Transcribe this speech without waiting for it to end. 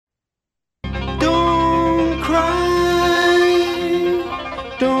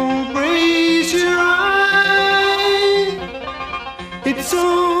Don't raise your eye. It's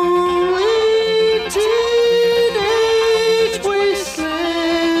only teenage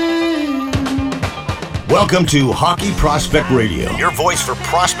wasteland. Welcome to Hockey Prospect Radio, your voice for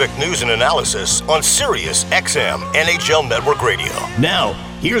prospect news and analysis on Sirius XM NHL Network Radio. Now,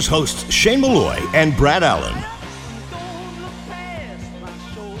 here's hosts Shane Malloy and Brad Allen.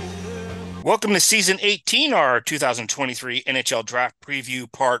 Welcome to Season 18, our 2023 NHL Draft Preview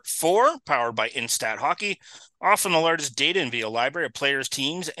Part 4, powered by Instat Hockey, often the largest data and video library of players,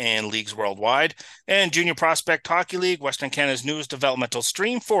 teams, and leagues worldwide, and Junior Prospect Hockey League, Western Canada's newest developmental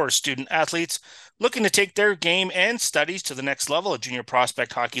stream for student athletes looking to take their game and studies to the next level at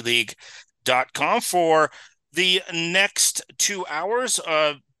juniorprospecthockeyleague.com. For the next 2 hours,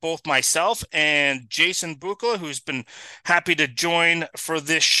 both myself and Jason Bukala, who's been happy to join for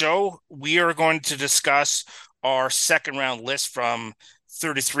this show, we are going to discuss our second round list from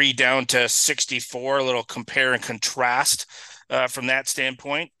 33 down to 64, a little compare and contrast from that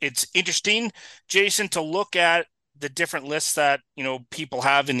standpoint. It's interesting, Jason, to look at the different lists that, you know, people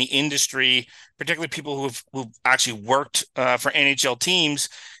have in the industry, particularly people who've actually worked for NHL teams,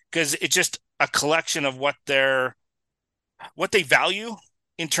 because it's just a collection of what they value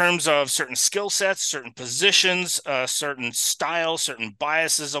in terms of certain skill sets, certain positions, certain styles, certain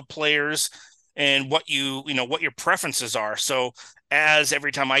biases of players, and what what your preferences are. So as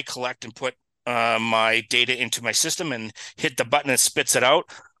every time I collect and put my data into my system and hit the button and spits it out,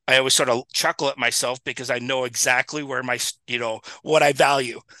 I always sort of chuckle at myself because I know exactly where what I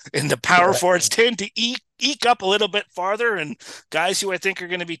value. And the power forwards tend to eke up a little bit farther, and guys who I think are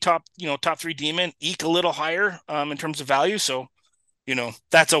going to be top 3 D-men eke a little higher in terms of value. So,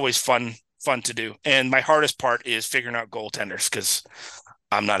 that's always fun to do. And my hardest part is figuring out goaltenders because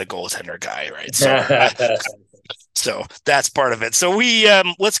I'm not a goaltender guy, right? So that's part of it. So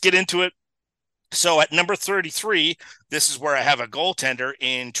let's get into it. So at number 33, this is where I have a goaltender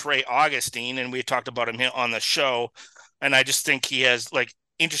in Trey Augustine, and we talked about him on the show. And I just think he has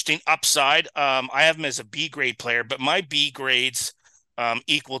interesting upside. I have him as a B grade player, but my B grades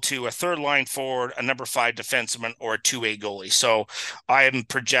equal to a third line forward, a number 5 defenseman, or a 2A goalie. So I am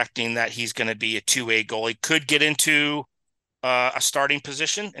projecting that he's going to be a 2A goalie. Could get into a starting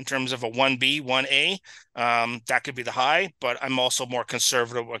position in terms of a 1B, 1A. That could be the high, but I'm also more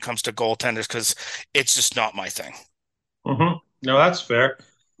conservative when it comes to goaltenders because it's just not my thing. Mm-hmm. No, that's fair.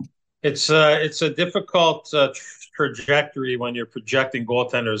 It's a difficult trajectory when you're projecting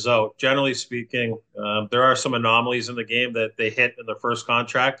goaltenders out. Generally speaking, there are some anomalies in the game that they hit in their first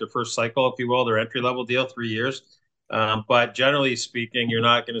contract, their first cycle, if you will, their entry-level deal, 3 years. But generally speaking, you're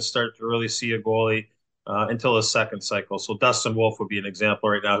not going to start to really see a goalie until the second cycle. So Dustin Wolf would be an example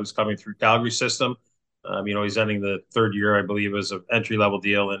right now who's coming through Calgary system. He's ending the third year, I believe, as an entry-level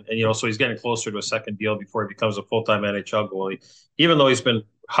deal. And so he's getting closer to a second deal before he becomes a full-time NHL goalie, even though he's been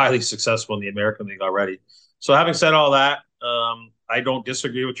highly successful in the American League already. So having said all that, I don't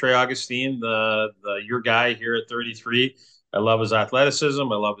disagree with Trey Augustine, your guy here at 33. I love his athleticism.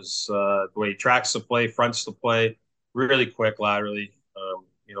 I love his the way he tracks the play, fronts the play, really quick laterally.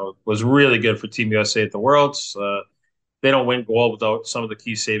 Was really good for Team USA at the Worlds. They don't win gold without some of the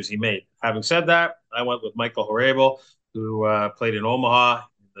key saves he made. Having said that, I went with Michael Horebel, who played in Omaha,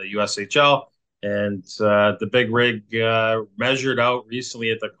 the USHL, and the big rig measured out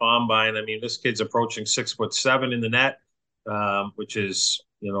recently at the Combine. I mean, this kid's approaching 6'7" in the net, which is,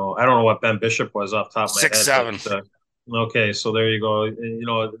 I don't know what Ben Bishop was off the top of my head. 6'7". Okay, so there you go.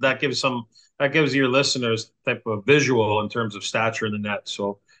 That gives your listeners type of visual in terms of stature in the net.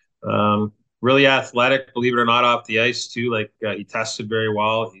 So really athletic, believe it or not, off the ice too. He tested very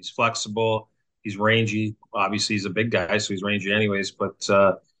well. He's flexible. He's rangy. Obviously, he's a big guy, so he's rangy anyways. But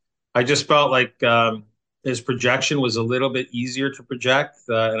I just felt like his projection was a little bit easier to project,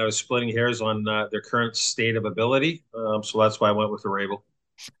 and I was splitting hairs on their current state of ability. So that's why I went with the Rabel.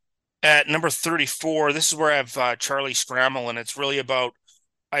 At number 34, this is where I have Charlie Scramble, and it's really about,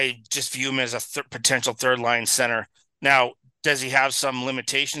 I just view him as a potential third-line center. Now, does he have some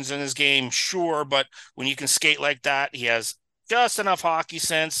limitations in his game? Sure, but when you can skate like that, he has just enough hockey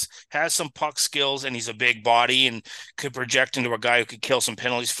sense, has some puck skills, and he's a big body and could project into a guy who could kill some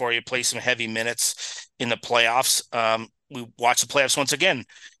penalties for you, play some heavy minutes in the playoffs. We watch the playoffs once again.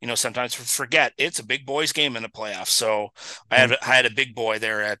 Sometimes we forget it's a big boys game in the playoffs. So I had a big boy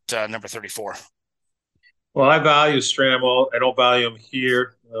there at number 34. Well, I value Stramel. I don't value him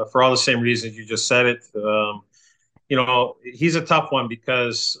here for all the same reasons you just said it. He's a tough one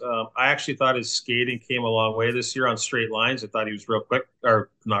because I actually thought his skating came a long way this year on straight lines. I thought he was real quick,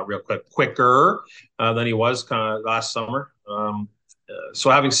 or not real quick, quicker than he was kind of last summer. So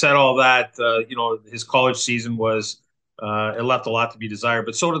having said all that, his college season was it left a lot to be desired,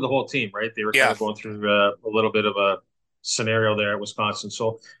 but so did the whole team, right? They were kind Yeah. of going through a little bit of a scenario there at Wisconsin.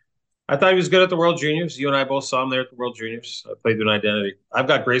 So I thought he was good at the World Juniors. You and I both saw him there at the World Juniors. I played with an identity. I've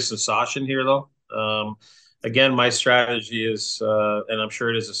got Grayson Sashin here, though. Again, my strategy is, and I'm sure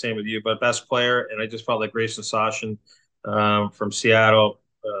it is the same with you, but best player. And I just felt like Grayson Sashin from Seattle,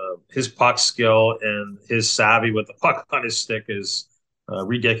 his puck skill and his savvy with the puck on his stick is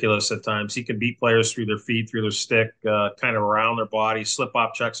ridiculous at times. He can beat players through their feet, through their stick, kind of around their body, slip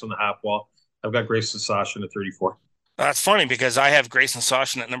off checks on the half wall. I've got Grayson Sashin at 34. That's funny because I have Grayson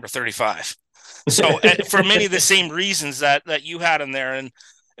Sashin at number 35. So for many of the same reasons that you had him there. And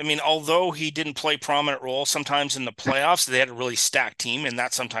I mean, although he didn't play prominent role sometimes in the playoffs, they had a really stacked team, and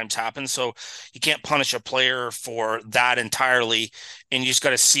that sometimes happens. So you can't punish a player for that entirely. And you just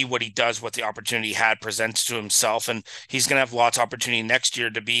got to see what he does, what the opportunity he had presents to himself. And he's going to have lots of opportunity next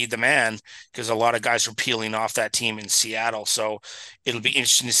year to be the man because a lot of guys are peeling off that team in Seattle. So it'll be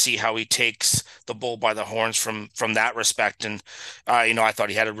interesting to see how he takes the bull by the horns from that respect. And, I thought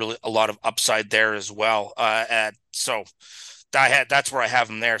he had a lot of upside there as well. That's where I have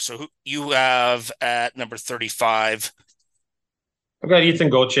him there. So who you have at number 35? I've got Ethan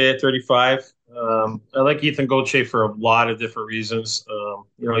Gauthier at 35. I like Ethan Gauthier for a lot of different reasons.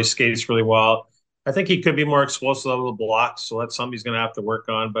 He skates really well. I think he could be more explosive on the blocks, so that's something he's going to have to work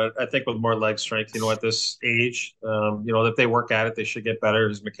on. But I think with more leg strength, at this age, if they work at it, they should get better.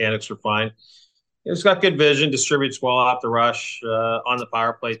 His mechanics are fine. He's got good vision, distributes well off the rush, on the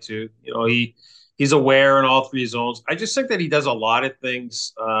power play too. He's aware in all three zones. I just think that he does a lot of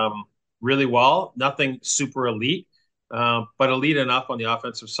things really well. Nothing super elite, but elite enough on the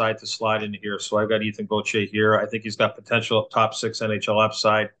offensive side to slide into here. So I've got Ethan Gauthier here. I think he's got potential top 6 NHL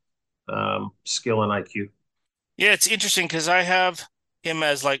upside, skill and IQ. Yeah, it's interesting because I have him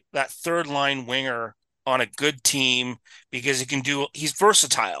as like that third line winger on a good team because he's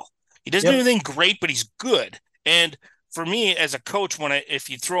versatile. He doesn't do anything great, but he's good. And for me as a coach, if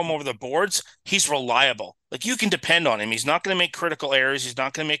you throw him over the boards, he's reliable. Like you can depend on him. He's not going to make critical errors. He's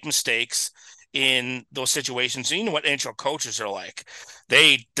not going to make mistakes in those situations. So you know what NHL coaches are like.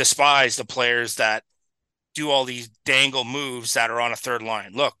 They despise the players that do all these dangle moves that are on a third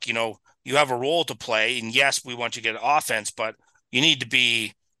line. Look, you have a role to play, and yes, we want you to get offense, but you need to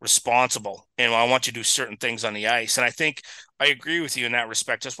be responsible. And I want you to do certain things on the ice. And I think I agree with you in that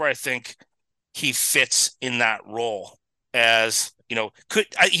respect. That's where I think he fits in that role as,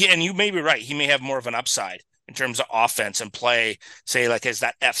 and you may be right. He may have more of an upside in terms of offense and play, say like as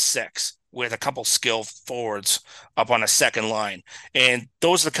that F6 with a couple skilled forwards up on a second line. And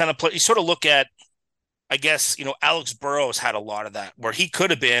those are the kind of play you sort of look at. I guess, Alex Burrows had a lot of that where he could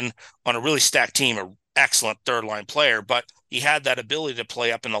have been on a really stacked team, an excellent third line player, but he had that ability to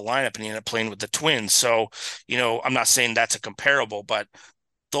play up in the lineup and he ended up playing with the Twins. So, I'm not saying that's a comparable, but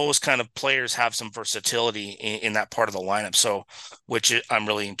those kind of players have some versatility in that part of the lineup. So, which I'm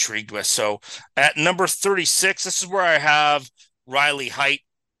really intrigued with. So at number 36, this is where I have Riley Heidt.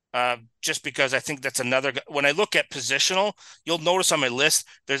 Just because I think that's another, when I look at positional, you'll notice on my list,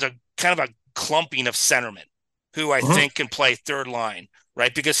 there's a kind of a clumping of centermen who I think can play third line,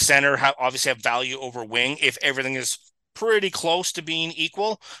 right? Because center obviously have value over wing if everything is pretty close to being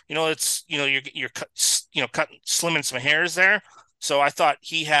equal. It's you're cutting slimming some hairs there. So I thought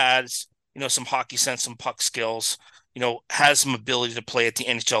he has some hockey sense, some puck skills. Has some ability to play at the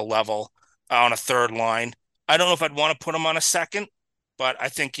NHL level on a third line. I don't know if I'd want to put him on a second, but I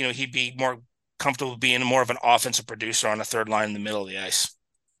think he'd be more comfortable being more of an offensive producer on a third line in the middle of the ice.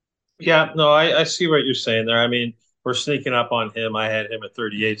 Yeah, no, I see what you're saying there. I mean, we're sneaking up on him. I had him at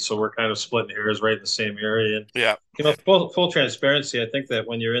 38, so we're kind of splitting hairs right in the same area. And yeah, full transparency. I think that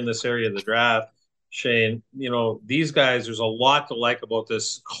when you're in this area of the draft, Shane, these guys, there's a lot to like about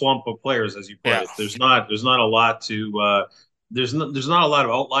this clump of players, as you put it. There's not a lot to there's not a lot of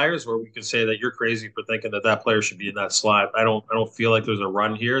outliers where we can say that you're crazy for thinking that player should be in that slot. I don't feel like there's a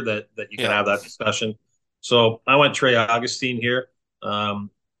run here that you can have that discussion. So I went Trey Augustine here.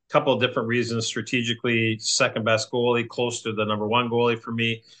 Couple of different reasons. Strategically, second best goalie, close to the number one goalie for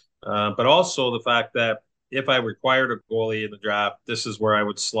me. But also the fact that if I required a goalie in the draft, this is where I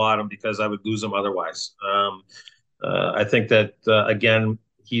would slot him because I would lose him otherwise. I think that, again,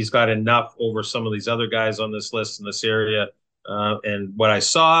 he's got enough over some of these other guys on this list in this area. And what I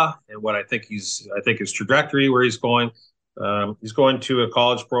saw and what I think his trajectory, where he's going to a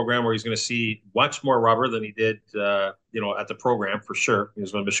college program where he's going to see much more rubber than he did, at the program for sure. He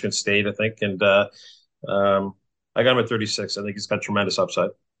was going to Michigan State, I think. And I got him at 36. I think he's got tremendous upside.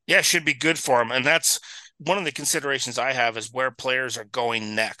 Yeah, it should be good for him. And that's one of the considerations I have is where players are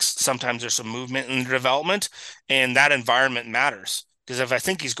going next. Sometimes there's some movement in their development, and that environment matters. Because if I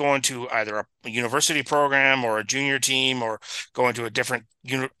think he's going to either a university program or a junior team or going to a different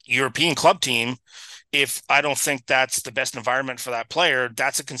European club team, if I don't think that's the best environment for that player,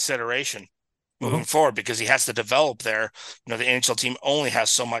 that's a consideration moving forward, because he has to develop there. The NHL team only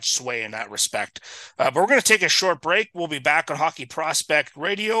has so much sway in that respect. But we're going to take a short break. We'll be back on Hockey Prospect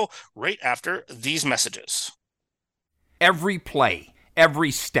Radio right after these messages. Every play,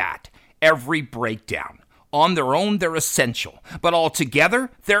 every stat, every breakdown. On their own, they're essential, but altogether,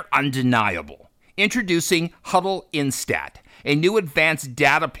 they're undeniable. Introducing Huddle Instat, a new advanced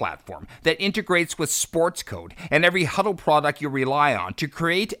data platform that integrates with Sports Code and every Huddle product you rely on to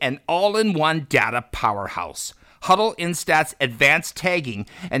create an all-in-one data powerhouse. Huddle Instat's advanced tagging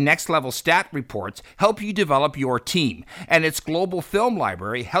and next-level stat reports help you develop your team, and its global film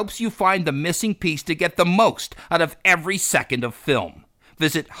library helps you find the missing piece to get the most out of every second of film.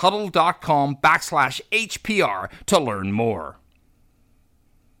 Visit huddle.com/HPR to learn more.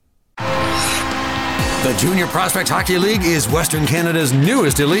 The Junior Prospect Hockey League is Western Canada's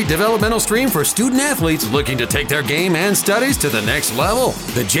newest elite developmental stream for student athletes looking to take their game and studies to the next level.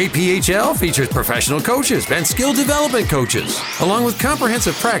 The JPHL features professional coaches and skill development coaches, along with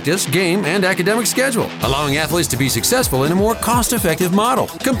comprehensive practice, game, and academic schedule, allowing athletes to be successful in a more cost-effective model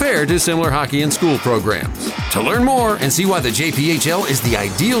compared to similar hockey and school programs. To learn more and see why the JPHL is the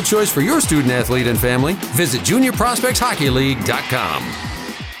ideal choice for your student athlete and family, visit juniorprospectshockeyleague.com.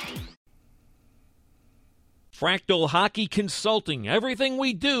 Fractal Hockey Consulting. Everything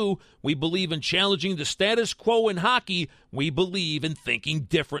we do, we believe in challenging the status quo in hockey. We believe in thinking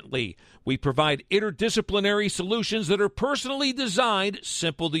differently. We provide interdisciplinary solutions that are personally designed,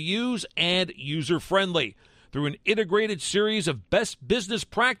 simple to use, and user-friendly. Through an integrated series of best business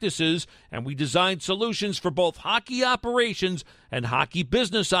practices, and we design solutions for both hockey operations and hockey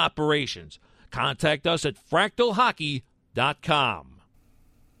business operations. Contact us at fractalhockey.com.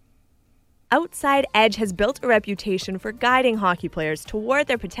 Outside Edge has built a reputation for guiding hockey players toward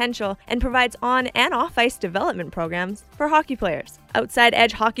their potential and provides on- and off-ice development programs for hockey players. Outside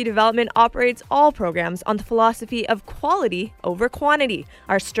Edge Hockey Development operates all programs on the philosophy of quality over quantity.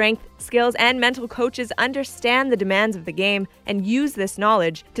 Our strength, skills, and mental coaches understand the demands of the game and use this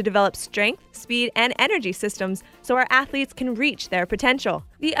knowledge to develop strength, speed, and energy systems so our athletes can reach their potential.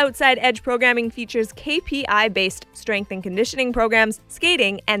 The Outside Edge programming features KPI-based strength and conditioning programs,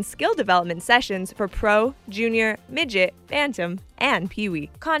 skating, and skill development sessions for pro, junior, midget, bantam, and peewee.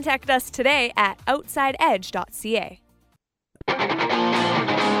 Contact us today at outsideedge.ca.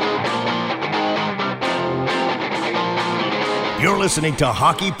 You're listening to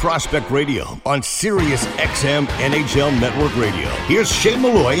Hockey Prospect Radio on Sirius XM NHL Network Radio. Here's Shane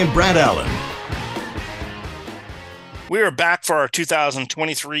Malloy and Brad Allen. We are back for our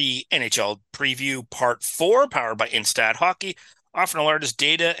 2023 NHL Preview Part 4, powered by Instat Hockey, offering the largest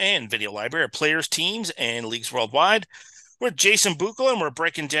data and video library of players, teams, and leagues worldwide. We're Jason Bukala, and we're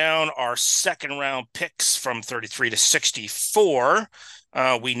breaking down our second-round picks from 33 to 64.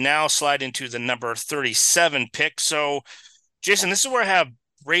 We now slide into the number 37 pick. So, Jason, this is where I have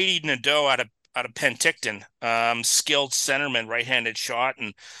Brady Nadeau out of Penticton, skilled centerman, right-handed shot.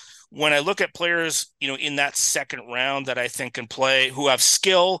 And when I look at players, in that second round that I think can play, who have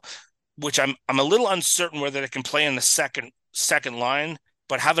skill, which I'm a little uncertain whether they can play in the second line,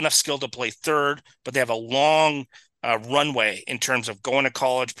 but have enough skill to play third, but they have a long runway in terms of going to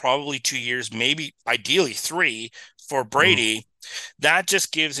college, probably 2 years, maybe ideally 3 for Brady. That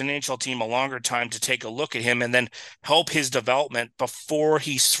just gives an NHL team a longer time to take a look at him and then help his development before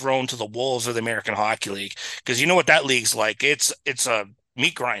he's thrown to the wolves of the American Hockey League. Because you know what that league's like. It's a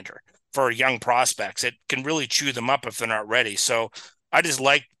meat grinder for young prospects. It can really chew them up if they're not ready. So I just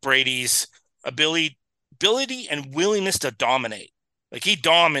like Brady's ability and willingness to dominate. Like, he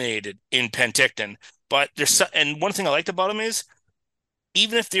dominated in Penticton. But and one thing I liked about him is,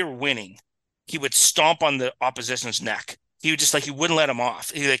 even if they were winning, he would stomp on the opposition's neck. He would just he wouldn't let him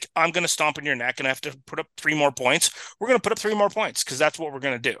off. He's like, I'm going to stomp on your neck and I have to put up 3 more points. We're going to put up 3 more points because that's what we're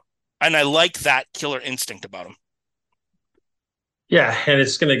going to do. And I like that killer instinct about him. Yeah, and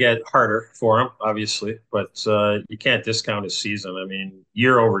it's going to get harder for him, obviously, but you can't discount his season. I mean,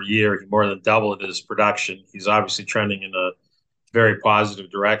 year over year, he more than doubled his production. He's obviously trending in a very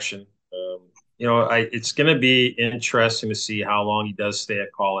positive direction. It's going to be interesting to see how long he does stay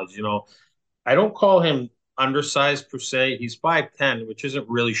at college. I don't call him undersized per se. He's 5'10", which isn't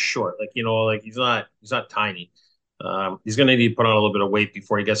really short. He's not tiny. He's going to need to put on a little bit of weight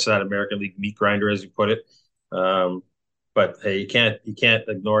before he gets to that American League meat grinder, as you put it. but hey, you can't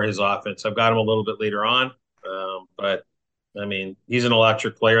ignore his offense. I've got him a little bit later on, but I mean, he's an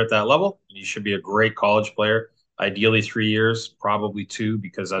electric player at that level. He should be a great college player. Ideally, 3 years, probably two,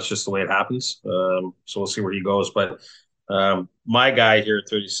 because that's just the way it happens. So we'll see where he goes. But my guy here at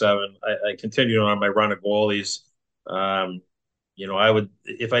 37, I continue on my run of goalies. I would,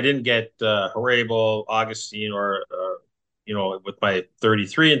 if I didn't get Harabel, Augustine, or with my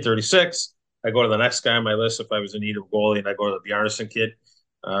 33 and 36, I go to the next guy on my list if I was in need of goalie, and I go to the Bjarnason kid.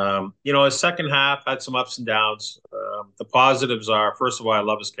 His second half had some ups and downs. The positives are, first of all, I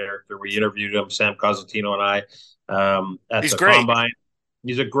love his character. We interviewed him, Sam Cosentino and I, at He's the great. combine.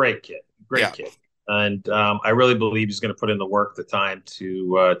 He's a great kid, kid. And I really believe he's going to put in the work, the time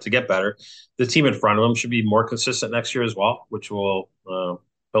to get better. The team in front of him should be more consistent next year as well, which will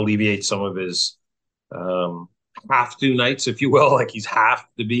alleviate some of his have to nights, if you will. Like he's have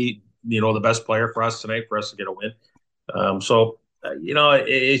to be, the best player for us tonight for us to get a win.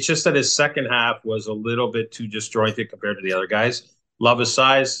 It's just that his second half was a little bit too disjointed compared to the other guys. Love his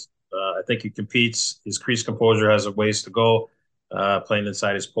size. I think he competes. His crease composure has a ways to go, playing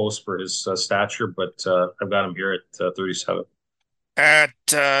inside his post for his stature, but I've got him here at 37. At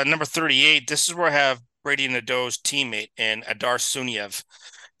number 38, this is where I have Brady Nadeau's teammate and Adar Suniev.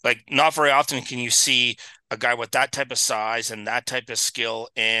 Like, not very often can you see a guy with that type of size and that type of skill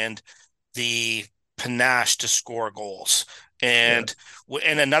and the panache to score goals. And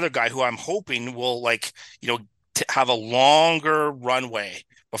another guy who I'm hoping will have a longer runway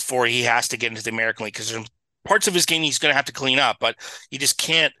before he has to get into the American League, because there's parts of his game he's going to have to clean up, but you just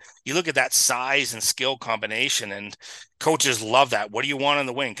can't. You look at that size and skill combination, and coaches love that. What do you want on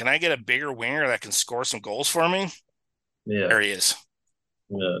the wing? Can I get a bigger winger that can score some goals for me? Yeah, there he is.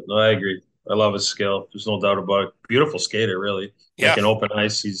 Yeah, no, I agree. I love his skill. There's no doubt about it. Beautiful skater, really. Like in open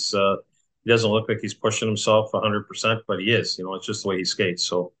ice, he doesn't look like he's pushing himself 100%, but he is. It's just the way he skates.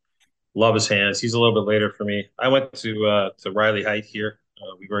 So love his hands. He's a little bit later for me. I went to Riley Heidt here.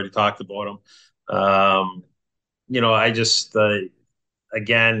 We've already talked about him. I just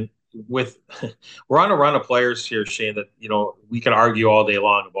again with we're on a run of players here, Shane, that we can argue all day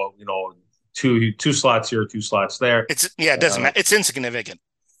long about two slots here, two slots there. It doesn't matter. It's insignificant.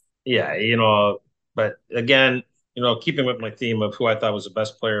 Yeah, but again, keeping with my theme of who I thought was the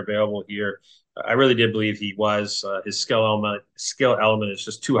best player available here, I really did believe he was. His skill element is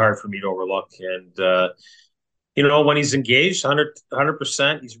just too hard for me to overlook. And when he's engaged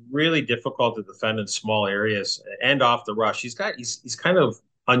 100%, he's really difficult to defend in small areas and off the rush. He's kind of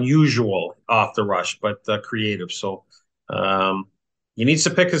unusual off the rush, but creative. So he needs to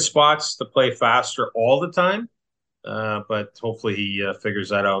pick his spots to play faster all the time. But hopefully he figures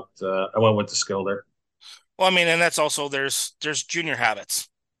that out. I went with the skill there. Well, I mean, and that's also there's junior habits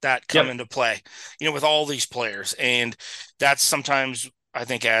that come into play, with all these players, and that's sometimes I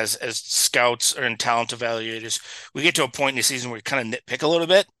think as scouts and talent evaluators, we get to a point in the season where we kind of nitpick a little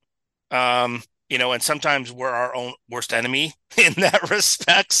bit, and sometimes we're our own worst enemy in that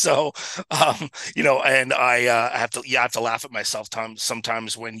respect. So, and I have to laugh at myself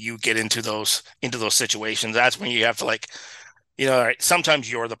sometimes when you get into those situations. That's when you have to all right,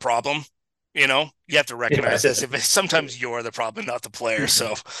 sometimes you're the problem. You have to recognize this. Sometimes you're the problem, not the player.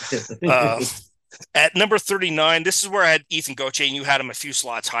 So, at number 39, this is where I had Ethan Gauthier, and you had him a few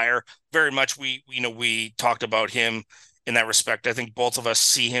slots higher. Very much, we talked about him in that respect. I think both of us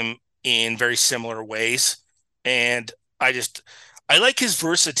see him in very similar ways, and I like his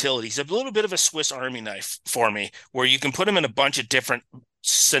versatility. He's a little bit of a Swiss Army knife for me, where you can put him in a bunch of different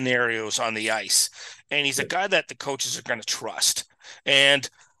scenarios on the ice, and he's a guy that the coaches are going to trust, and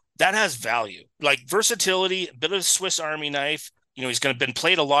that has value. Like versatility, a bit of a Swiss Army knife. He's been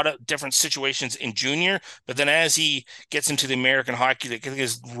played a lot of different situations in junior, but then as he gets into the American Hockey League, I think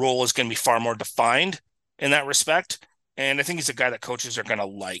his role is going to be far more defined in that respect. And I think he's a guy that coaches are going to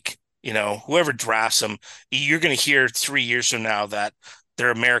like. Whoever drafts him, you're going to hear 3 years from now that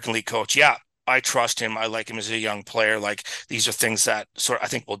their American League coach, I trust him. I like him as a young player. Like, these are things that I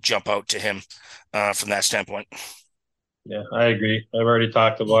think will jump out to him from that standpoint. Yeah, I agree. I've already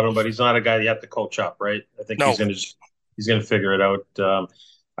talked about him, but he's not a guy you have to coach up, right? I think he's going to figure it out.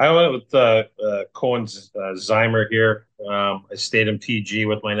 I went with Cohen Zeimer here. I stayed in PG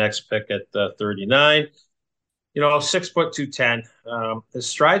with my next pick at 39. 6 foot 210. His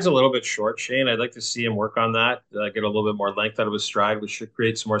stride's a little bit short, Shane. I'd like to see him work on that, get a little bit more length out of his stride, which should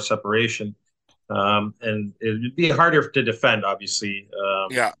create some more separation. And it'd be harder to defend, obviously.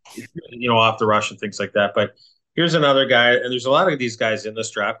 Off the rush and things like that. But here's another guy, and there's a lot of these guys in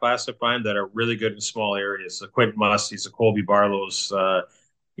this draft class I find that are really good in small areas. The Quint Musty's, the Colby Barlows,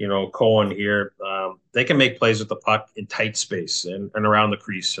 Cohen here, they can make plays with the puck in tight space and around the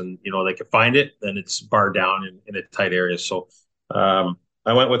crease, and they can find it, then it's barred down in a tight area. So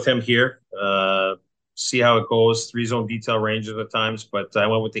I went with him here. See how it goes. 3-zone detail ranges at times, but I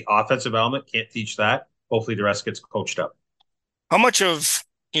went with the offensive element. Can't teach that. Hopefully the rest gets coached up. How much of,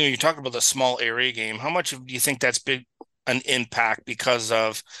 you talk about the small area game, how much do you think that's been an impact because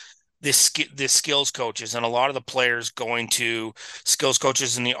of this skills coaches and a lot of the players going to skills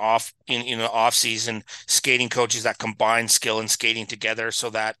coaches in the off season, skating coaches that combine skill and skating together so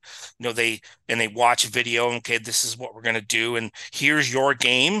that they watch video and, okay, this is what we're going to do and here's your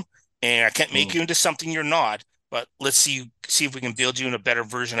game and I can't make you into something you're not, but let's see if we can build you in a better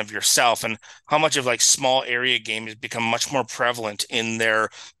version of yourself. And how much of like small area game has become much more prevalent in their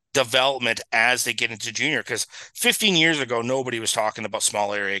development as they get into junior, because 15 years ago nobody was talking about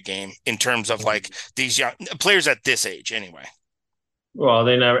small area game in terms of like these young players at this age anyway. Well,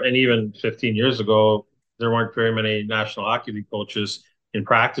 they never, and even 15 years ago there weren't very many National Hockey League coaches in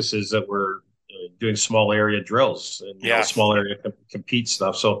practices that were doing small area drills and small area compete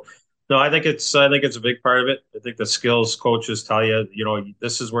stuff. So no, I think it's a big part of it. I think the skills coaches tell you,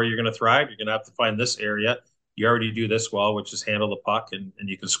 this is where you're going to thrive. You're going to have to find this area. You already do this well, which is handle the puck, and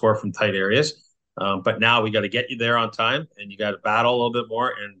you can score from tight areas. But now we got to get you there on time, and you got to battle a little bit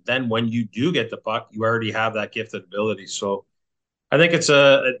more. And then when you do get the puck, you already have that gifted ability. So I think it's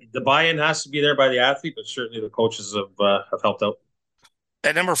the buy-in has to be there by the athlete, but certainly the coaches have helped out.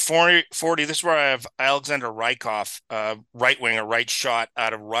 At number 40, this is where I have Alexander Rykov, right winger, right shot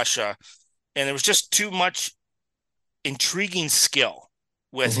out of Russia. And there was just too much intriguing skill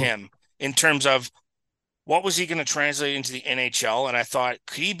with him in terms of what was he going to translate into the NHL? And I thought,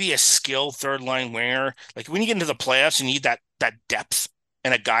 could he be a skilled third-line winger? Like when you get into the playoffs, you need that depth,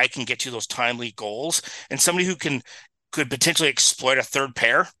 and a guy can get you those timely goals, and somebody who could potentially exploit a third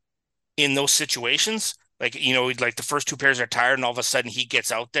pair in those situations. Like, like the first two pairs are tired and all of a sudden he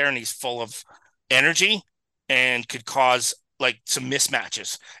gets out there and he's full of energy and could cause like some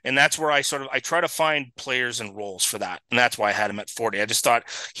mismatches. And that's where I try to find players and roles for that. And that's why I had him at 40. I just thought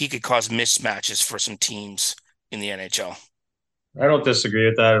he could cause mismatches for some teams in the NHL. I don't disagree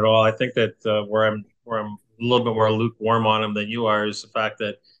with that at all. I think that where I'm a little bit more lukewarm on him than you are is the fact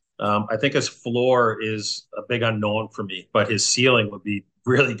that I think his floor is a big unknown for me, but his ceiling would be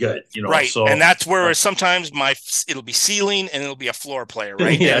really good, right? So, and that's where sometimes it'll be ceiling and it'll be a floor player,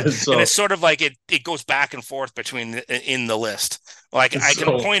 right? Yeah, and it's sort of like it goes back and forth between in the list. Like I can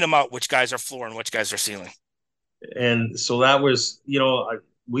point them out which guys are floor and which guys are ceiling. And so that was,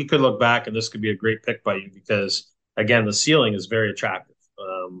 we could look back and this could be a great pick by you because again, the ceiling is very attractive.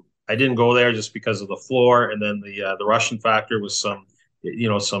 I didn't go there just because of the floor, and then the Russian factor was some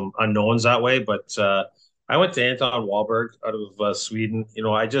unknowns that way, but. I went to Anton Wahlberg out of Sweden. He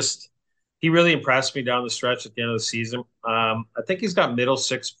really impressed me down the stretch at the end of the season. I think he's got middle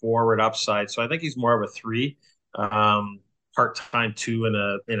 6 forward upside, so I think he's more of a 3, part-time 2 in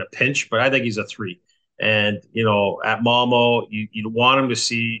a pinch. But I think he's a 3. And at Malmo, you'd want to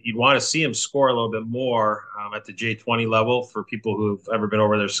see him score a little bit more at the J20 level. For people who've ever been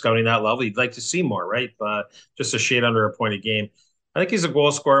over there scouting that level, you'd like to see more, right? Just a shade under a point a game. I think he's a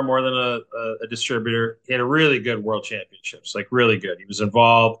goal scorer more than a distributor. He had a really good World Championships, like really good. He was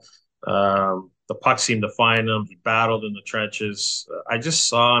involved. The puck seemed to find him. He battled in the trenches. I just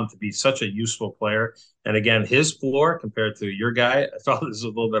saw him to be such a useful player. And again, his floor compared to your guy, I thought this was a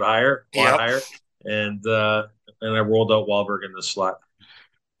little bit higher, higher. And I rolled out Wahlberg in the slot.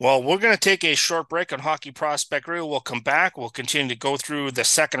 Well, we're going to take a short break on Hockey Prospect Radio. We'll come back. We'll continue to go through the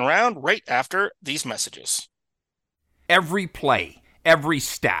second round right after these messages. Every play, every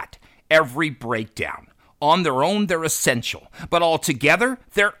stat, every breakdown. On their own, they're essential, but altogether,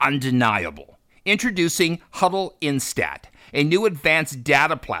 they're undeniable. Introducing Huddle Instat, a new advanced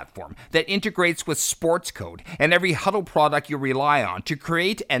data platform that integrates with Sports Code and every Huddle product you rely on to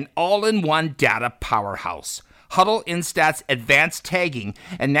create an all-in-one data powerhouse. Huddle Instat's advanced tagging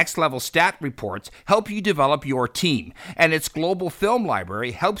and next-level stat reports help you develop your team, and its global film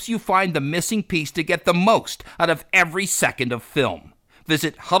library helps you find the missing piece to get the most out of every second of film.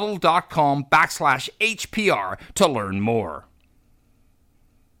 Visit huddle.com/HPR to learn more.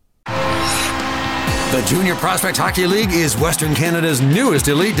 The Junior Prospect Hockey League is Western Canada's newest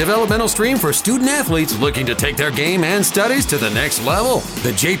elite developmental stream for student athletes looking to take their game and studies to the next level.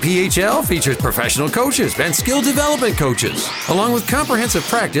 The JPHL features professional coaches and skill development coaches, along with comprehensive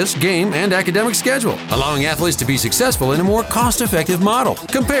practice, game, and academic schedule, allowing athletes to be successful in a more cost-effective model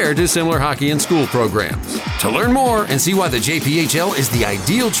compared to similar hockey and school programs. To learn more and see why the JPHL is the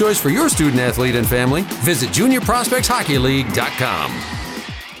ideal choice for your student athlete and family, visit juniorprospectshockeyleague.com.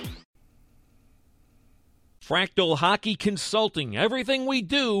 Fractal Hockey Consulting. Everything we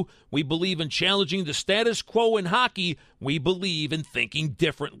do, we believe in challenging the status quo in hockey. We believe in thinking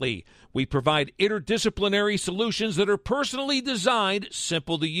differently. We provide interdisciplinary solutions that are personally designed,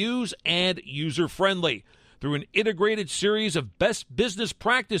 simple to use, and user-friendly. Through an integrated series of best business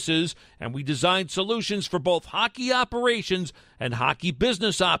practices, and we design solutions for both hockey operations and hockey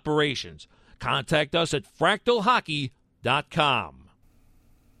business operations. Contact us at fractalhockey.com.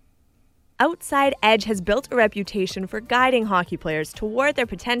 Outside Edge has built a reputation for guiding hockey players toward their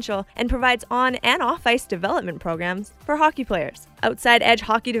potential and provides on and off ice development programs for hockey players. Outside Edge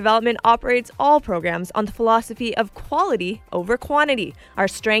Hockey Development operates all programs on the philosophy of quality over quantity. Our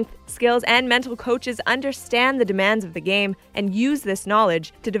strength, skills, and mental coaches understand the demands of the game and use this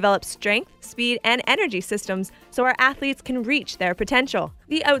knowledge to develop strength, speed, and energy systems so our athletes can reach their potential.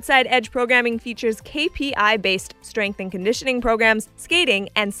 The Outside Edge programming features KPI-based strength and conditioning programs, skating,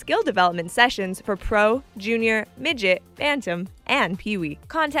 and skill development sessions for pro, junior, midget, bantam, and peewee.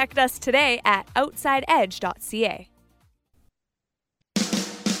 Contact us today at outsideedge.ca.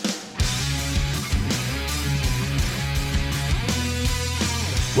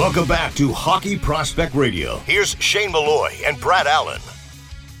 Welcome back to Hockey Prospect Radio. Here's Shane Malloy and Brad Allen.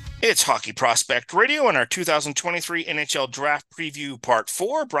 It's Hockey Prospect Radio and our 2023 NHL Draft Preview Part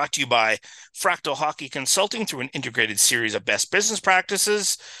 4, brought to you by Fractal Hockey Consulting through an integrated series of best business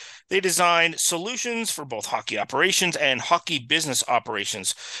practices. They design solutions for both hockey operations and hockey business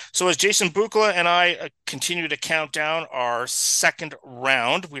operations. So as Jason Bukala and I continue to count down our second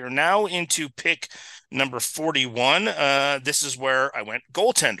round, we are now into pick number 41. This is where I went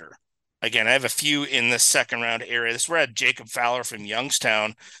goaltender. Again, I have a few in the second round area. This is where I had Jacob Fowler from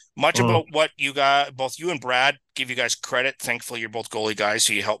Youngstown. Much about what you got, both you and Brad, give you guys credit. Thankfully, you're both goalie guys,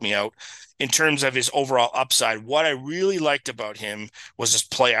 so you helped me out in terms of his overall upside. What I really liked about him was his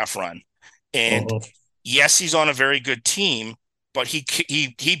playoff run. And yes, he's on a very good team, but he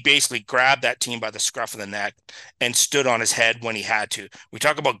basically grabbed that team by the scruff of the neck and stood on his head when he had to. We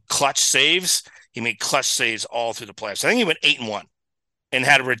talk about clutch saves. He made clutch saves all through the playoffs. I think he went 8-1 and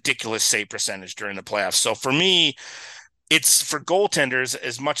had a ridiculous save percentage during the playoffs. So for me, it's for goaltenders,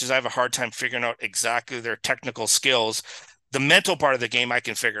 as much as I have a hard time figuring out exactly their technical skills, the mental part of the game I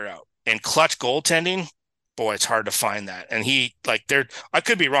can figure out. And clutch goaltending, boy, it's hard to find that. And I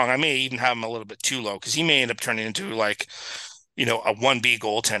could be wrong. I may even have him a little bit too low because he may end up turning into a 1B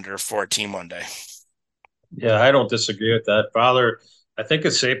goaltender for a team one day. Yeah, I don't disagree with that. Fowler, I think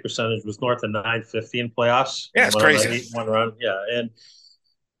his save percentage was north of 950 in playoffs. Yeah, it's crazy. 8-1 run. Yeah, and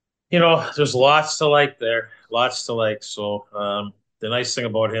there's lots to like there. Lots to like. So the nice thing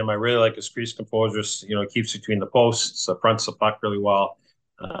about him, I really like his crease composure. He keeps between the posts, fronts the puck really well.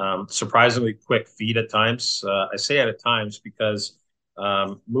 Surprisingly quick feet at times. I say at times because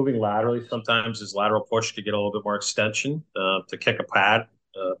moving laterally, sometimes his lateral push could get a little bit more extension to kick a pad.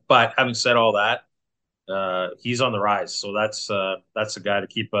 But having said all that, he's on the rise. So that's a guy to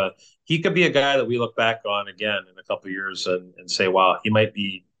keep. He could be a guy that we look back on again in a couple of years and say, wow, he might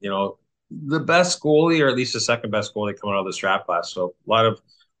be, the best goalie or at least the second best goalie coming out of this draft class. So a lot of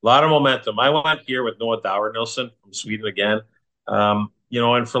momentum. I went here with Noah Dauer-Nilsson from Sweden again. And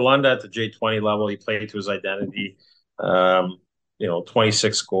for Lunda at the J20 level, he played to his identity.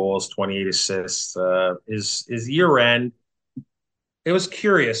 26 goals, 28 assists. His year end, it was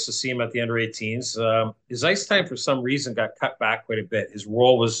curious to see him at the under 18s. His ice time, for some reason, got cut back quite a bit. His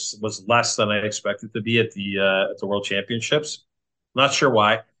role was less than I expected to be at the World Championships. Not sure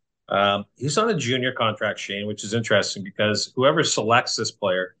why. He's on a junior contract, Shane, which is interesting because whoever selects this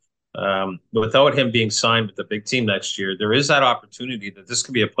player, without him being signed with the big team next year, there is that opportunity that this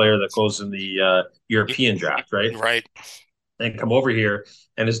could be a player that goes in the European draft, right? Right. And come over here,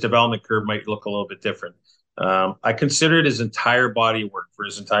 and his development curve might look a little bit different. I considered his entire body of work for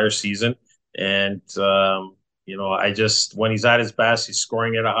his entire season. And, when he's at his best, he's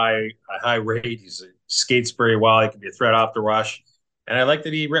scoring at a high rate. He skates very well. He can be a threat off the rush. And I like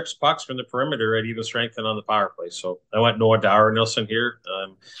that he rips pucks from the perimeter at even strength and on the power play. So I went Noah Dauer-Nilsson here.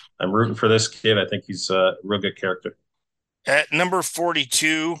 I'm rooting for this kid. I think he's a real good character. At number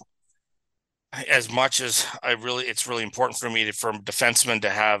 42, as much as it's really important for me for defensemen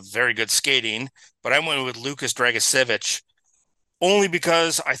to have very good skating, but I went with Lukas Dragicevic only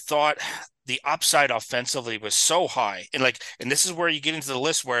because I thought the upside offensively was so high. And this is where you get into the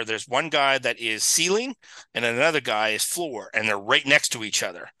list where there's one guy that is ceiling and another guy is floor, and they're right next to each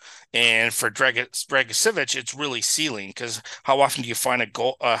other. And for Dragicevic, it's really ceiling because how often do you find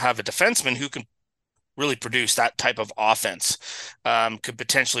have a defenseman who can really produce that type of offense, could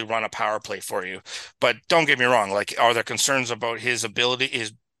potentially run a power play for you. But don't get me wrong, are there concerns about his ability,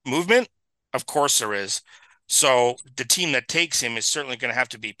 his movement? Of course there is. So the team that takes him is certainly going to have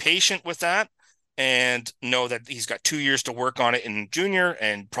to be patient with that and know that he's got 2 years to work on it in junior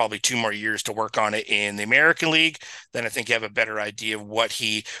and probably 2 more years to work on it in the American League. Then I think you have a better idea of what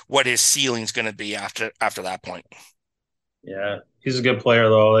his ceiling is going to be after that point. Yeah, he's a good player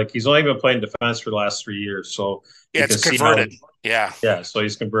though. Like he's only been playing defense for the last 3 years, so yeah, it's converted. Yeah, so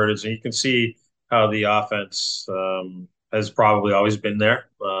he's converted, so you can see how the offense has probably always been there.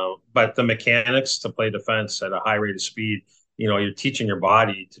 But the mechanics to play defense at a high rate of speed, you're teaching your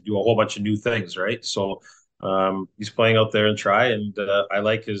body to do a whole bunch of new things, right? So he's playing out there and try, and I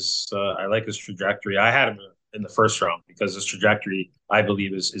like his trajectory. I had him in the first round because his trajectory, I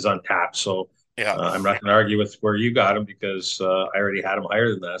believe, is untapped. So yeah, I'm not going to argue with where you got him because I already had him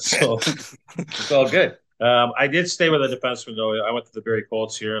higher than that. So it's all good. I did stay with a defenseman though. I went to the Barrie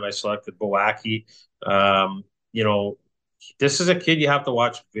Colts here and I selected Boaki. This is a kid you have to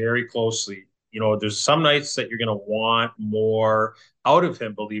watch very closely. There's some nights that you're going to want more out of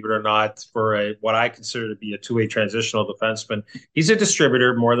him, believe it or not, for what I consider to be a two-way transitional defenseman. He's a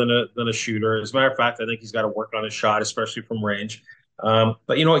distributor more than a shooter. As a matter of fact, I think he's got to work on his shot, especially from range.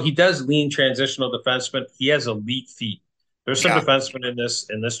 But he does lean transitional defenseman. He has elite feet. There's some defensemen in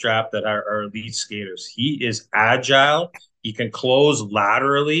this draft that are elite skaters. He is agile. He can close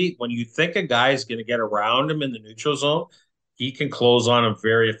laterally. When you think a guy is going to get around him in the neutral zone, he can close on him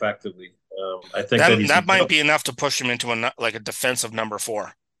very effectively. I think that might be enough to push him into a defensive number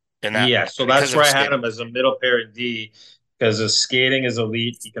 4. So that's where I had him as a middle pair D because his skating is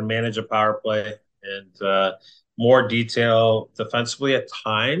elite. He can manage a power play and more detail defensively at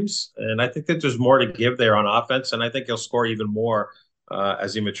times. And I think that there's more to give there on offense. And I think he'll score even more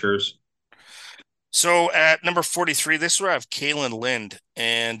as he matures. So at number 43, this is where I have Kalen Lind.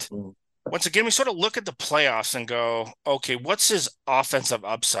 And once again, we sort of look at the playoffs and go, okay, what's his offensive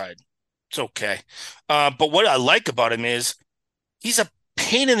upside? It's okay. But what I like about him is he's a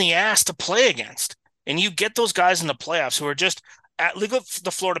pain in the ass to play against. And you get those guys in the playoffs who are just look at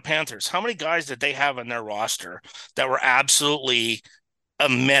the Florida Panthers. How many guys did they have on their roster that were absolutely a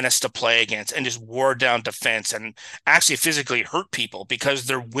menace to play against and just wore down defense and actually physically hurt people because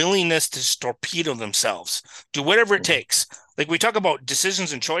their willingness to torpedo themselves, do whatever it takes. Like we talk about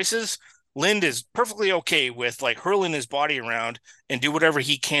decisions and choices. Lind is perfectly okay with like hurling his body around and do whatever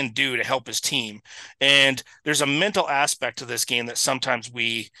he can do to help his team. And there's a mental aspect to this game that sometimes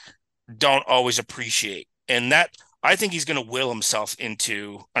we don't always appreciate. And that I think he's going to will himself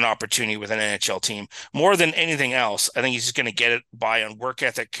into an opportunity with an NHL team more than anything else. I think he's just going to get it by on work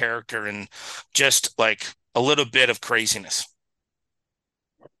ethic, character, and just like a little bit of craziness.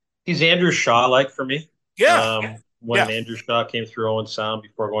 He's Andrew Shaw-like for me. Yeah. When Andrew Shaw came through Owen Sound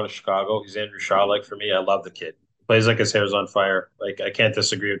before going to Chicago, he's Andrew Shaw-like for me. I love the kid. He plays like his hair's on fire. Like I can't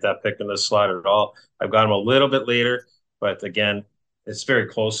disagree with that pick in this slot at all. I've got him a little bit later, but again, it's very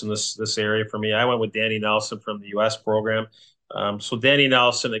close in this area for me. I went with Danny Nelson from the U.S. program. So Danny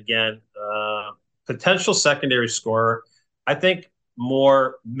Nelson, again, potential secondary scorer. I think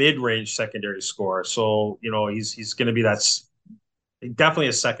more mid-range secondary scorer. So, he's going to be definitely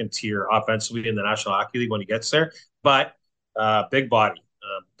a second tier offensively in the National Hockey League when he gets there. But big body,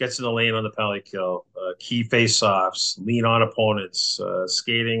 gets in the lane on the penalty kill, key face-offs, lean on opponents.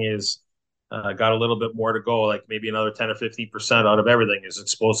 Skating is got a little bit more to go, like maybe another 10 or 15% out of everything is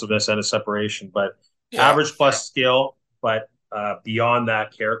explosiveness and a separation. But average plus skill, but beyond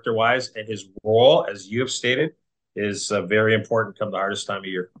that character-wise, and his role, as you have stated, is very important come the hardest time of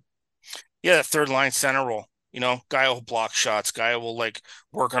year. Yeah, that third line center role. Guy who will block shots, guy who will like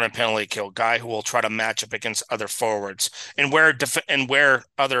work on a penalty kill, guy who will try to match up against other forwards and wear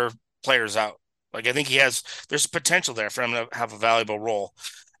other players out. Like I think there's potential there for him to have a valuable role.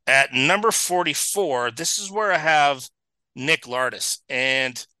 At number 44, this is where I have Nick Lardis,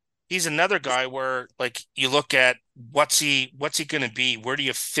 and he's another guy where like you look at what's he going to be? Where do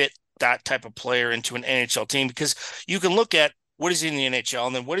you fit that type of player into an NHL team? Because you can look at what is he in the NHL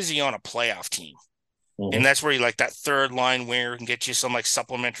and then what is he on a playoff team? And that's where you like that third line winger can get you some like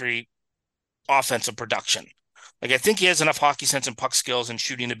supplementary offensive production. Like I think he has enough hockey sense and puck skills and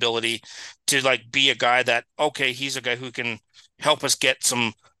shooting ability to like be a guy that, okay, he's a guy who can help us get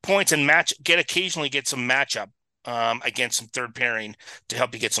some points and occasionally get some matchup against some third pairing to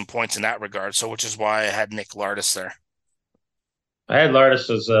help you get some points in that regard. So which is why I had Nick Lardis there. I had Lardis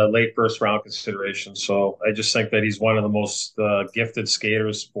as a late first round consideration. So I just think that he's one of the most gifted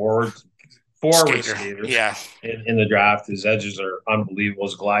skaters, forward skaters in the draft. His edges are unbelievable.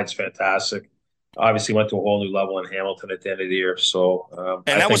 His glide's fantastic. Obviously went to a whole new level in Hamilton at the end of the year. So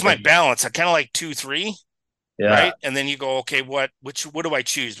and that was my balance. I kind of like 2-3. Yeah. Right. And then you go, okay, what do I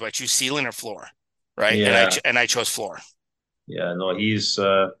choose? Do I choose ceiling or floor? right? Yeah. And I chose floor. Yeah, no, he's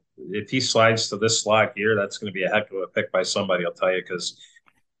if he slides to this slot here, that's going to be a heck of a pick by somebody, I'll tell you, because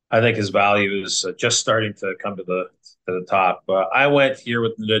I think his value is just starting to come to the top. I went here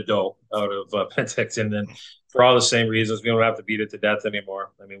with Nadeau out of Penticton, and for all the same reasons, we don't have to beat it to death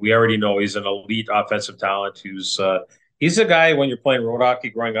anymore. I mean, we already know he's an elite offensive talent who's he's a guy when you're playing road hockey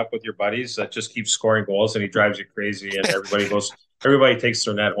growing up with your buddies that just keeps scoring goals and he drives you crazy and everybody takes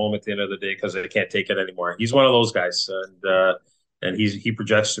their net home at the end of the day because they can't take it anymore. He's one of those guys, and he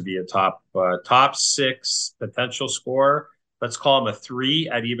projects to be a top six potential scorer. Let's call him a 3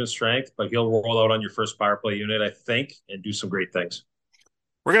 at even strength, but he'll roll out on your first power play unit, I think, and do some great things.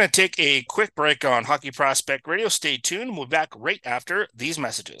 We're going to take a quick break on Hockey Prospect Radio. Stay tuned. We'll be back right after these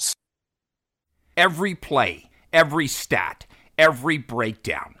messages. Every play, every stat, every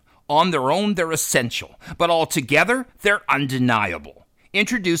breakdown. On their own, they're essential, but altogether, they're undeniable.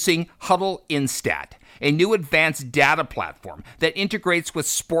 Introducing Huddle Instat, a new advanced data platform that integrates with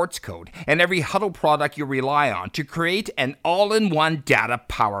Sports Code and every Huddle product you rely on to create an all-in-one data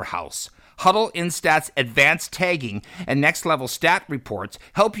powerhouse. Huddle Instat's advanced tagging and next-level stat reports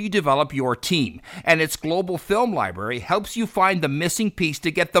help you develop your team, and its global film library helps you find the missing piece to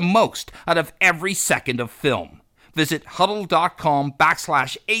get the most out of every second of film. Visit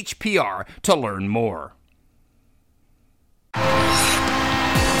huddle.com/HPR to learn more.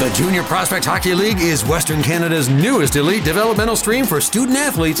 The Junior Prospect Hockey League is Western Canada's newest elite developmental stream for student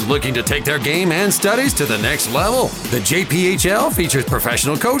athletes looking to take their game and studies to the next level. The JPHL features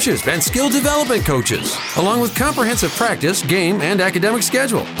professional coaches and skill development coaches, along with comprehensive practice, game, and academic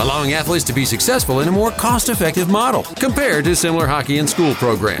schedule, allowing athletes to be successful in a more cost-effective model compared to similar hockey and school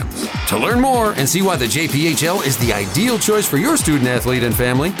programs. To learn more and see why the JPHL is the ideal choice for your student athlete and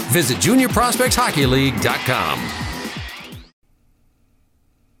family, visit juniorprospectshockeyleague.com.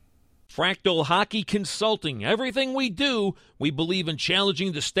 Fractal Hockey Consulting. Everything we do, we believe in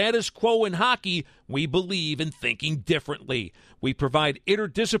challenging the status quo in hockey. We believe in thinking differently. We provide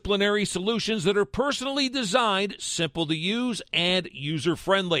interdisciplinary solutions that are personally designed, simple to use, and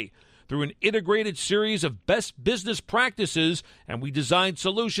user-friendly. Through an integrated series of best business practices, and we design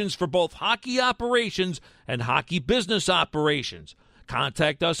solutions for both hockey operations and hockey business operations.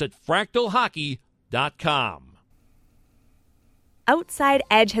 Contact us at fractalhockey.com. Outside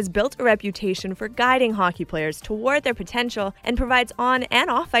Edge has built a reputation for guiding hockey players toward their potential and provides on- and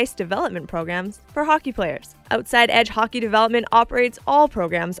off-ice development programs for hockey players. Outside Edge Hockey Development operates all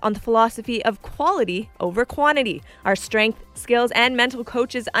programs on the philosophy of quality over quantity. Our strength, skills, and mental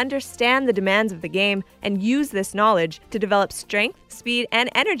coaches understand the demands of the game and use this knowledge to develop strength, speed, and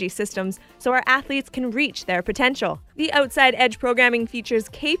energy systems so our athletes can reach their potential. The Outside Edge programming features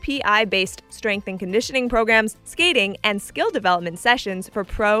KPI-based strength and conditioning programs, skating, and skill development sessions for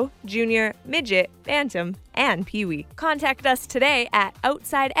pro, junior, midget, bantam, and peewee. Contact us today at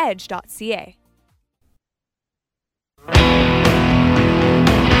outsideedge.ca.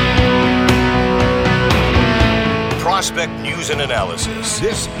 Prospect news and analysis.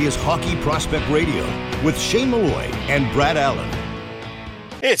 This is Hockey Prospect Radio with Shane Malloy and Brad Allen.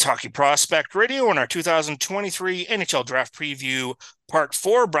 It's Hockey Prospect Radio and our 2023 NHL Draft Preview Part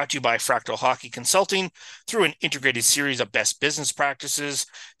 4, brought to you by Fractal Hockey Consulting. Through an integrated series of best business practices,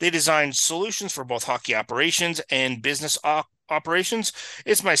 they design solutions for both hockey operations and business operations.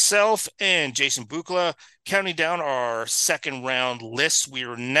 It's myself and Jason Bukala counting down our second round lists. We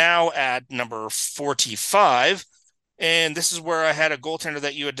are now at number 45. And this is where I had a goaltender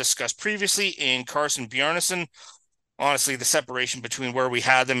that you had discussed previously in Carson Bjarnason. Honestly, the separation between where we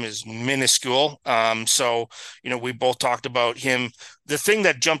had them is minuscule. So, we both talked about him. The thing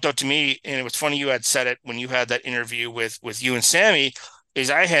that jumped out to me, and it was funny you had said it when you had that interview with you and Sammy,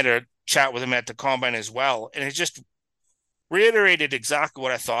 is I had a chat with him at the Combine as well. And it just reiterated exactly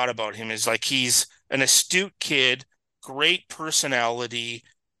what I thought about him, is like he's an astute kid, great personality,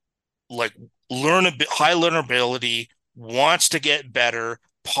 like high learnability, wants to get better,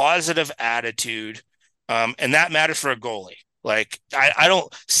 positive attitude. And that matters for a goalie. Like I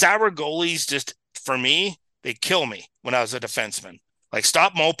don't, sour goalies, just for me, they kill me when I was a defenseman. Like,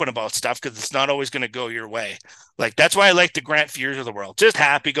 stop moping about stuff because it's not always going to go your way. Like, that's why I like the Grant Fears of the world. Just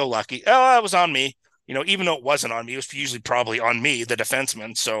happy go lucky. Oh, that was on me. Even though it wasn't on me, it was usually probably on me, the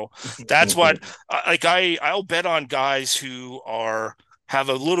defenseman. So that's what, I'll bet on guys who have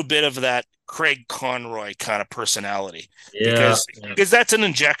a little bit of that Craig Conroy kind of personality, because that's an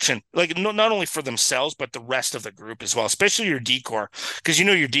injection, like not only for themselves, but the rest of the group as well, especially your decor, because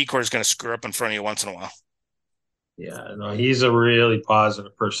your decor is going to screw up in front of you once in a while. Yeah, no, he's a really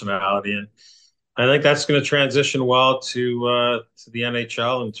positive personality. And I think that's going to transition well to the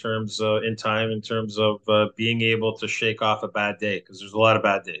NHL in terms of being able to shake off a bad day, because there's a lot of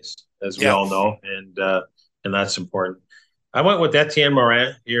bad days, as we Yeah. all know, and that's important. I went with Etienne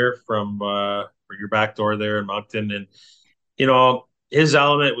Morin here for your back door there in Moncton, and his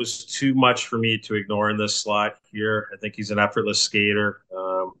element was too much for me to ignore in this slot here. I think he's an effortless skater,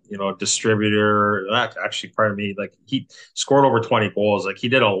 distributor. Actually, pardon me, like he scored over 20 goals. Like he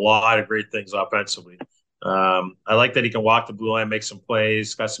did a lot of great things offensively. I like that he can walk the blue line, make some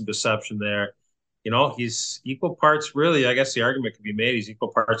plays, got some deception there. He's equal parts, really. I guess the argument could be made. He's equal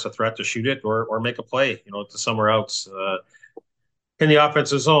parts a threat to shoot it or make a play, to somewhere else in the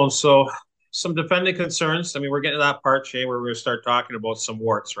offensive zone. So some defending concerns. I mean, we're getting to that part, Shane, where we're going to start talking about some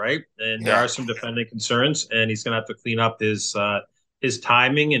warts, right? And there Yeah. are some defending concerns, and he's going to have to clean up his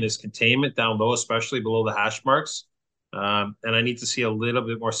timing and his containment down low, especially below the hash marks. And I need to see a little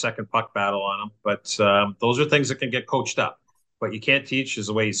bit more second puck battle on him. But those are things that can get coached up. What you can't teach is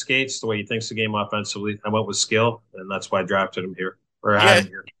the way he skates, the way he thinks the game offensively. I went with skill, and that's why I drafted him here, or had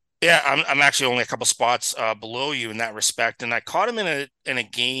him here. Yeah, I'm actually only a couple spots below you in that respect, and I caught him in a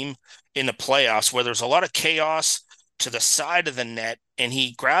game in the playoffs where there's a lot of chaos to the side of the net, and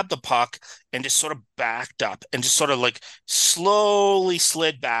he grabbed the puck and just sort of backed up and just sort of like slowly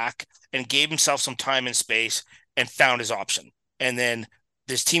slid back and gave himself some time and space and found his option. And then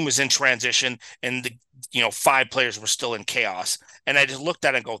this team was in transition, and the 5 players were still in chaos, and I just looked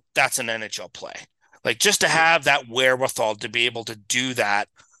at it and go, "That's an NHL play." Like just to have that wherewithal to be able to do that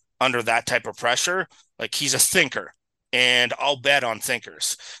under that type of pressure, like he's a thinker, and I'll bet on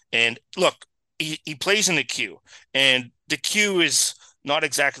thinkers. And look, he plays in the Q, and the Q is not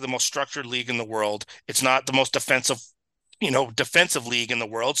exactly the most structured league in the world. It's not the most defensive league in the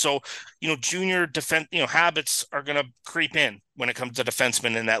world. So, junior defense, habits are going to creep in when it comes to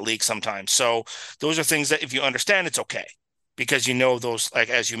defensemen in that league sometimes. So those are things that if you understand, it's okay, because those, like,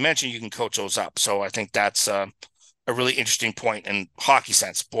 as you mentioned, you can coach those up. So I think that's a really interesting point in hockey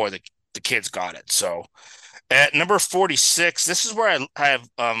sense. Boy, the kid's got it. So at number 46, this is where I have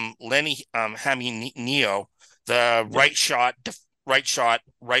Lenny Hamie, the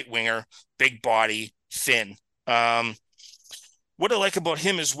right winger, big body, thin. What I like about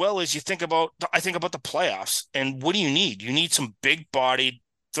him as well is I think about the playoffs, and what do you need? You need some big bodied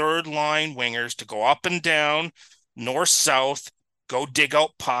third line wingers to go up and down, north, south, go dig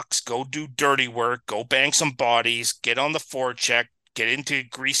out pucks, go do dirty work, go bang some bodies, get on the forecheck, get into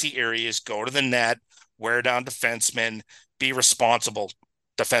greasy areas, go to the net, wear down defensemen, be responsible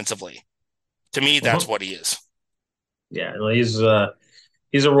defensively. To me, that's what he is. Yeah, he's a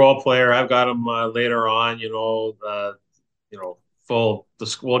role player. I've got him later on.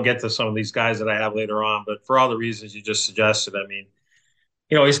 We'll get to some of these guys that I have later on, but for all the reasons you just suggested, I mean,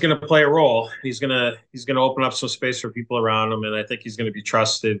 he's going to play a role. He's going to open up some space for people around him, and I think he's going to be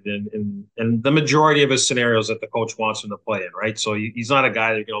trusted in the majority of his scenarios that the coach wants him to play in. Right, so he's not a guy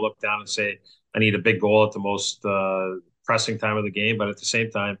that you're going to look down and say, "I need a big goal at the most pressing time of the game," but at the same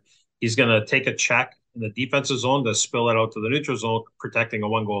time, he's going to take a check in the defensive zone to spill it out to the neutral zone, protecting a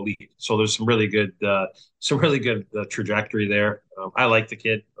 1-goal lead. So there's some really good trajectory there. I like the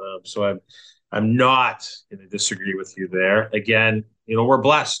kid, so I'm not going to disagree with you there. Again, we're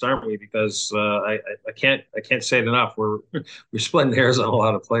blessed, aren't we? Because I can't say it enough. We're splitting hairs on a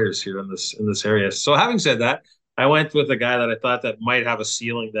lot of players here in this area. So having said that, I went with a guy that I thought that might have a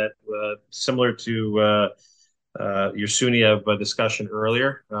ceiling that similar to your Suniev discussion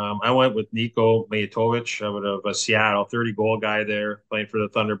earlier. I went with Niko Mijatovic out of Seattle, 30-goal guy there playing for the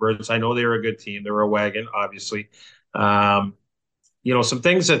Thunderbirds. I know they were a good team. They were a wagon, obviously. Some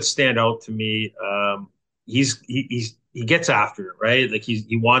things that stand out to me. He gets after it, right? Like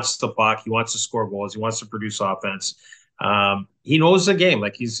he wants the puck, he wants to score goals, he wants to produce offense. He knows the game.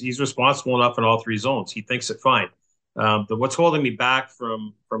 Like he's responsible enough in all 3 zones. He thinks it fine. But what's holding me back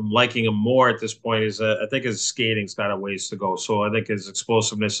from liking him more at this point is I think his skating's got a ways to go. So I think his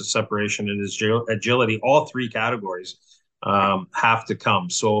explosiveness, his separation, and his agility, all 3 categories, have to come.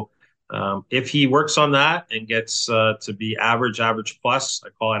 So if he works on that and gets to be average plus, I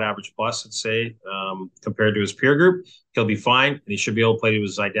call it average plus, let's say, compared to his peer group, he'll be fine, and he should be able to play to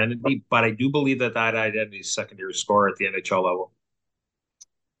his identity. But I do believe that identity is secondary scorer at the NHL level.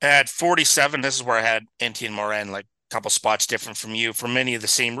 At 47, this is where I had Etienne Morin, like a couple spots different from you for many of the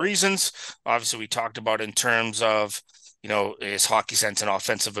same reasons. Obviously, we talked about in terms of his hockey sense and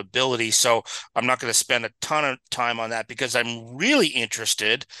offensive ability. So I'm not going to spend a ton of time on that, because I'm really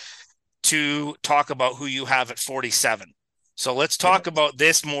interested to talk about who you have at 47. So let's talk about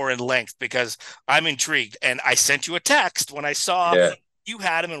this more in length, because I'm intrigued. And I sent you a text when I saw you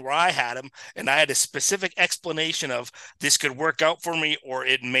had him and where I had him, and I had a specific explanation of this could work out for me or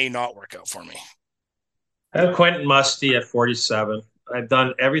it may not work out for me. I have Quentin Musty at 47. I've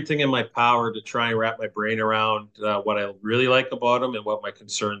done everything in my power to try and wrap my brain around what I really like about him and what my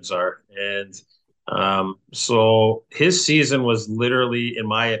concerns are. And so his season was literally, in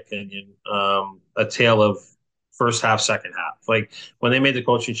my opinion, a tale of first half, second half. Like when they made the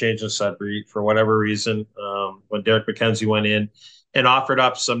coaching change in Sudbury, for whatever reason, when Derek McKenzie went in and offered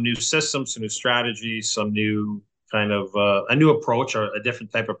up some new systems, some new strategies, some new kind of a new approach or a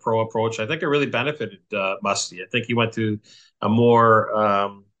different type of pro approach, I think it really benefited Musty. I think he went to a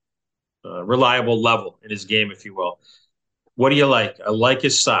more reliable level in his game, if you will. What do you like? I like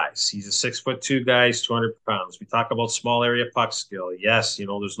his size. He's a 6'2" guy, he's 200 pounds. We talk about small area puck skill. Yes,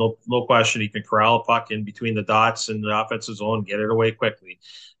 there's no question he can corral a puck in between the dots in the offensive zone, get it away quickly.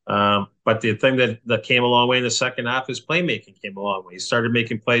 But the thing that came a long way in the second half is playmaking came a long way. He started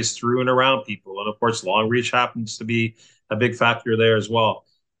making plays through and around people. And of course, long reach happens to be a big factor there as well.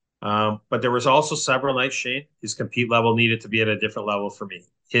 But there was also several nights, Shane, his compete level needed to be at a different level for me.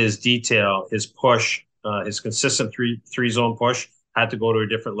 His detail, his push, his consistent three zone push had to go to a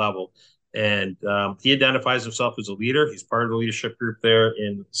different level. And he identifies himself as a leader. He's part of the leadership group there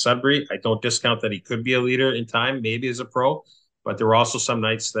in Sudbury. I don't discount that he could be a leader in time, maybe as a pro. But there were also some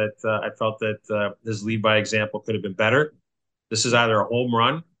nights that I felt that his lead by example could have been better. This is either a home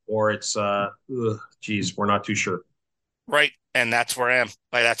run or it's, we're not too sure. Right. And that's where I am.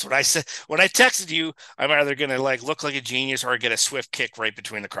 Like, that's what I said. When I texted you, I'm either going to look like a genius or get a swift kick right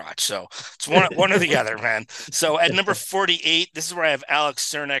between the crotch. So it's one or the other, man. So at number 48, this is where I have Alex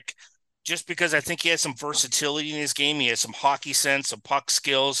Cernak, just because I think he has some versatility in his game. He has some hockey sense, some puck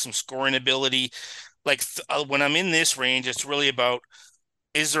skills, some scoring ability. When I'm in this range, it's really about,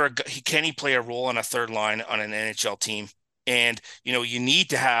 can he play a role on a third line on an NHL team? And, you need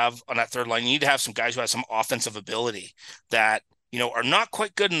to have on that third line, you need to have some guys who have some offensive ability that, are not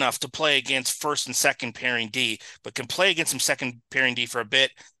quite good enough to play against first and second pairing D, but can play against some second pairing D for a bit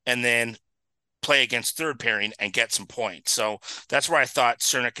and then play against third pairing and get some points. So that's where I thought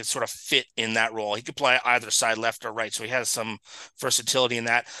Cernak could sort of fit in that role. He could play either side, left or right. So he has some versatility in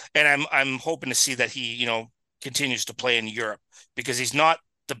that. And I'm hoping to see that he, continues to play in Europe because he's not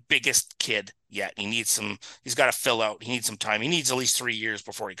the biggest kid yet. He's got to fill out. He needs some time. He needs at least 3 years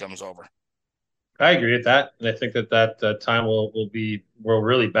before he comes over. I agree with that. And I think that time will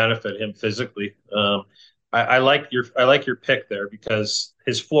really benefit him physically. I like your pick there because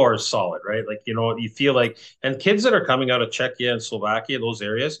his floor is solid, right? You feel like, and kids that are coming out of Czechia and Slovakia, those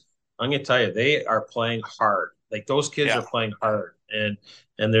areas, I'm going to tell you, they are playing hard. Like those kids are playing hard and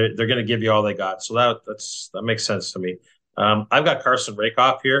they're going to give you all they got. So that makes sense to me. I've got Carson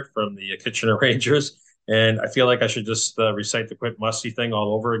Rakoff here from the Kitchener Rangers, and I feel like I should just recite the Quint Musty thing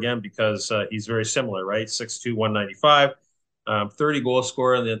all over again because he's very similar, right? 6'2", 195, 30 goal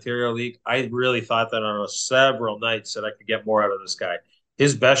scorer in the Ontario League. I really thought that on several nights that I could get more out of this guy.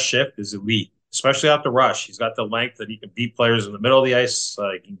 His best shift is elite, especially off the rush. He's got the length that he can beat players in the middle of the ice.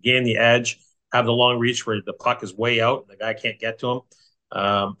 He can gain the edge, have the long reach where the puck is way out and the guy can't get to him.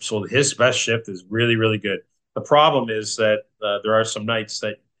 So his best shift is really, really good. The problem is that there are some nights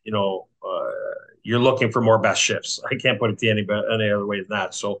that, you're looking for more best shifts. I can't put it to any other way than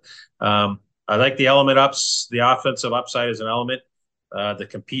that. So I like the element ups. The offensive upside is an element. The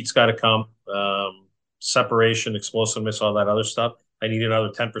compete's got to come. Separation, explosiveness, all that other stuff. I need another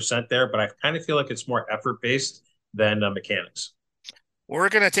 10% there, but I kind of feel like it's more effort-based than mechanics. We're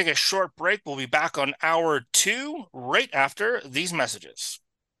going to take a short break. We'll be back on hour 2 right after these messages.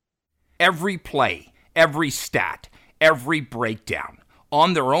 Every play, every stat, every breakdown.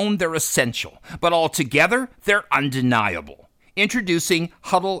 On their own, they're essential, but altogether, they're undeniable. Introducing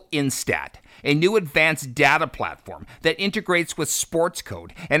Huddle Instat, a new advanced data platform that integrates with Sports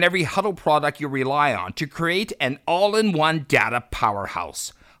Code and every Huddle product you rely on to create an all-in-one data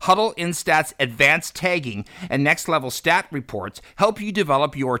powerhouse. Huddle Instat's advanced tagging and next-level stat reports help you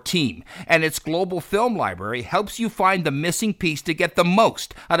develop your team, and its global film library helps you find the missing piece to get the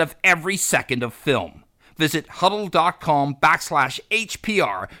most out of every second of film. Visit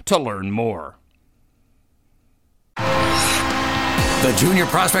huddle.com/HPR to learn more. The Junior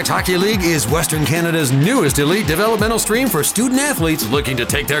Prospect Hockey League is Western Canada's newest elite developmental stream for student athletes looking to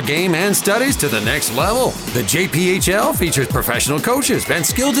take their game and studies to the next level. The JPHL features professional coaches and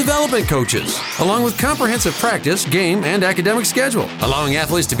skill development coaches, along with comprehensive practice, game, and academic schedule, allowing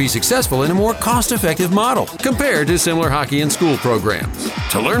athletes to be successful in a more cost-effective model compared to similar hockey and school programs.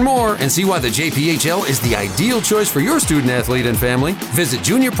 To learn more and see why the JPHL is the ideal choice for your student athlete and family, visit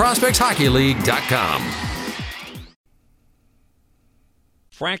juniorprospectshockeyleague.com.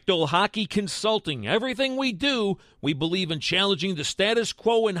 Fractal Hockey Consulting. Everything we do, we believe in challenging the status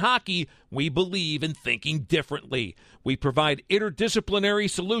quo in hockey. We believe in thinking differently. We provide interdisciplinary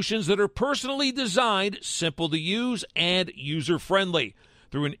solutions that are personally designed, simple to use, and user-friendly.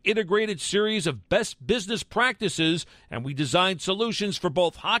 Through an integrated series of best business practices, and we design solutions for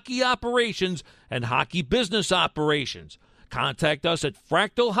both hockey operations and hockey business operations. Contact us at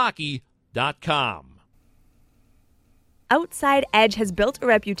fractalhockey.com. Outside Edge has built a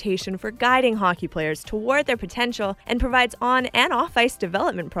reputation for guiding hockey players toward their potential and provides on and off ice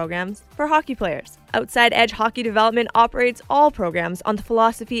development programs for hockey players. Outside Edge Hockey Development operates all programs on the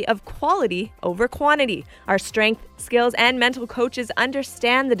philosophy of quality over quantity. Our strength, skills, and mental coaches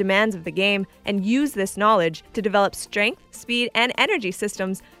understand the demands of the game and use this knowledge to develop strength, speed, and energy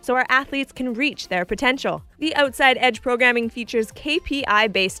systems so our athletes can reach their potential. The Outside Edge programming features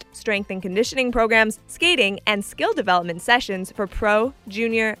KPI-based strength and conditioning programs, skating, and skill development sessions for pro,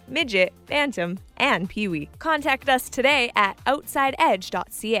 junior, midget, bantam, and peewee. Contact us today at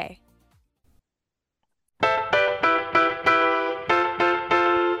outsideedge.ca.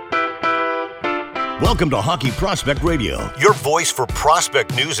 Welcome to Hockey Prospect Radio, your voice for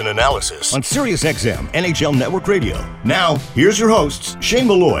prospect news and analysis on Sirius XM NHL Network Radio. Now, here's your hosts, Shane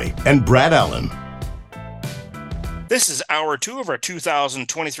Malloy and Brad Allen. This is hour 2 of our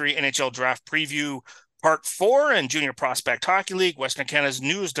 2023 NHL Draft Preview, Part 4 and Junior Prospect Hockey League, Western Canada's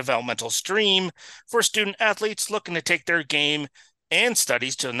newest developmental stream for student athletes looking to take their game and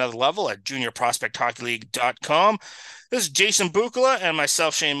studies to another level at juniorprospecthockeyleague.com. This is Jason Bukala and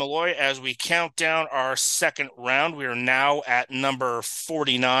myself, Shane Malloy, as we count down our second round. We are now at number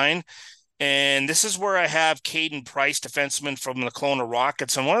 49, and this is where I have Caden Price, defenseman from the Kelowna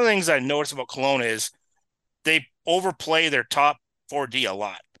Rockets. And one of the things I noticed about Kelowna is they overplay their top 4D a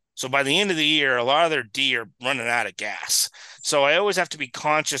lot. So by the end of the year, a lot of their D are running out of gas. So I always have to be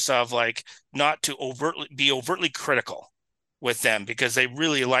conscious of not to be overtly critical with them because they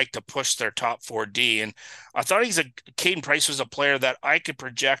really like to push their top 4D. And I thought Caden Price was a player that I could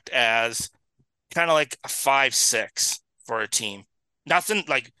project as kind of like a 5-6 for a team. Nothing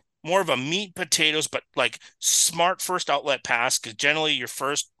like more of a meat and potatoes, but like smart first outlet pass, because generally your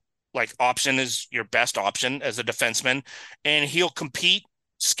first option is your best option as a defenseman, and he'll compete,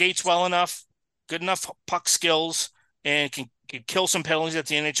 skates well enough, good enough puck skills, and can kill some penalties at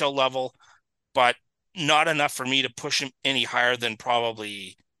the NHL level, but not enough for me to push him any higher than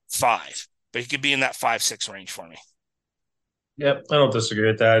probably 5. But he could be in that 5-6 range for me. Yep, I don't disagree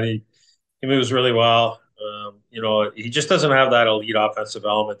with that. He moves really well. He just doesn't have that elite offensive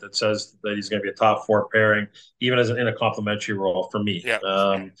element that says that he's going to be a top 4 pairing, even in a complementary role for me. Yeah.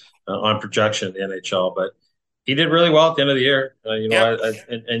 On projection in the NHL. But he did really well at the end of the year.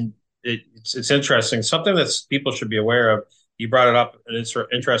 It's interesting. Something that people should be aware of. You brought it up, an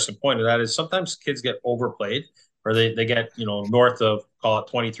interesting point, and that is sometimes kids get overplayed, or they get, north of, call it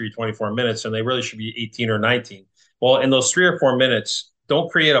 23, 24 minutes, and they really should be 18 or 19. Well, in those 3 or 4 minutes,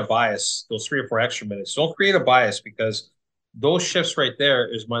 don't create a bias, those 3 or 4 extra minutes. Don't create a bias, because those shifts right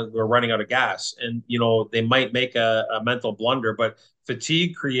there is when they're running out of gas. And, they might make a mental blunder, but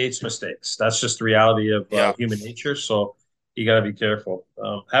fatigue creates mistakes. That's just the reality of human nature. So you got to be careful.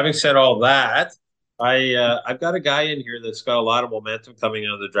 Having said all that, I've got a guy in here that's got a lot of momentum coming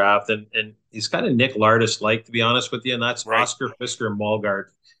out of the draft, and he's kind of Nick Lardis-like, to be honest with you, and that's right. Oscar Fisker Malgard.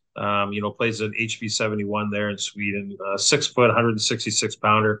 Plays at HV 71 there in Sweden, 6 foot, 166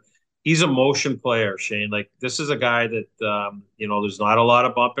 pounder. He's a motion player, Shane. This is a guy that, there's not a lot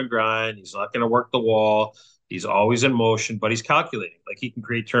of bump and grind. He's not going to work the wall. He's always in motion, but he's calculating. He can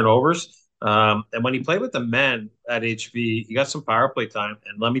create turnovers. And when he played with the men at HV, he got some power play time.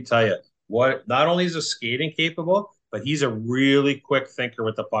 And let me tell you, not only is he skating capable, but he's a really quick thinker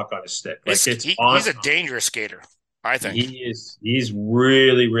with the puck on his stick. He's a dangerous skater, I think. He's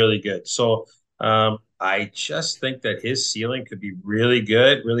really, really good. So I just think that his ceiling could be really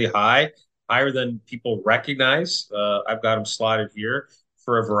good, really high, higher than people recognize. I've got him slotted here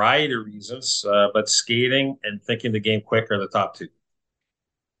for a variety of reasons, but skating and thinking the game quick are the top 2.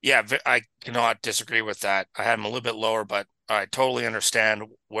 Yeah, I cannot disagree with that. I had him a little bit lower, but I totally understand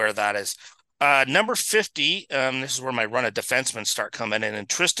where that is. Number 50, this is where my run of defensemen start coming in, and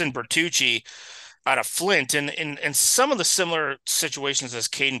Tristan Bertucci out of Flint. And in some of the similar situations as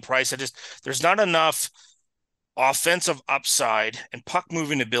Caden Price, there's not enough offensive upside and puck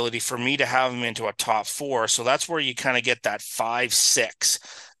moving ability for me to have him into a top 4. So that's where you kind of get that 5-6.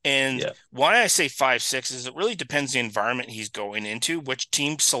 And why I say 5-6 is it really depends the environment he's going into, which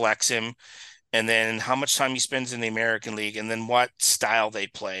team selects him, and then how much time he spends in the American League, and then what style they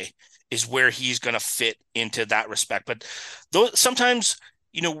play is where he's going to fit into that respect. But sometimes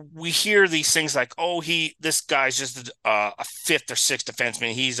we hear these things like, oh, this guy's just a fifth or sixth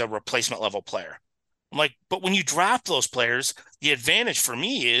defenseman. He's a replacement level player. I'm like, but when you draft those players, the advantage for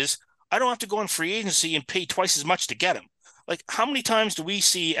me is I don't have to go on free agency and pay twice as much to get him. Like, how many times do we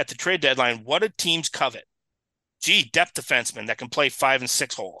see at the trade deadline, what do teams covet? Gee, depth defensemen that can play 5 and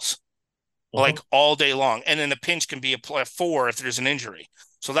 6 holes, like all day long. And then a pinch can be a 4 if there's an injury.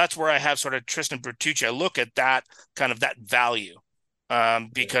 So that's where I have sort of Tristan Bertucci. I look at that kind of that value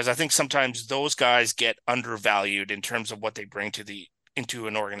because I think sometimes those guys get undervalued in terms of what they bring into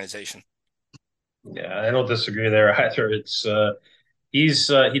an organization. Yeah, I don't disagree there either. It's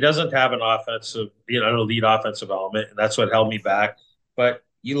he doesn't have an offensive, an elite offensive element, and that's what held me back. But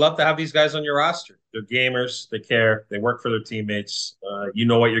you love to have these guys on your roster. They're gamers. They care. They work for their teammates. You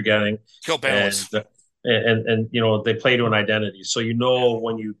know what you're getting. Kill balance. And they play to an identity. So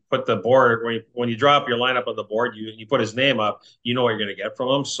when you put the board when you draw up your lineup on the board, you put his name up. You know what you're going to get from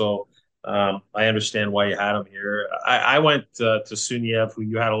him. So I understand why you had him here. I went to Suniev, who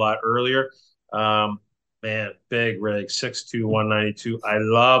you had a lot earlier. Man, big rig, 6'2", 192. I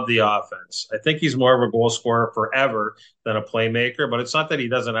love the offense. I think he's more of a goal scorer forever than a playmaker, but it's not that he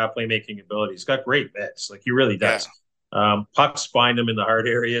doesn't have playmaking ability. He's got great mitts. Like, he really does. Yeah. Pucks find him in the hard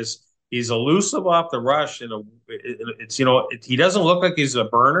areas. He's elusive off the rush. He doesn't look like he's a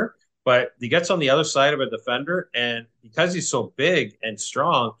burner, but he gets on the other side of a defender, and because he's so big and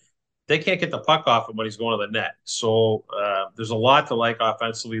strong, they can't get the puck off him when he's going to the net. So there's a lot to like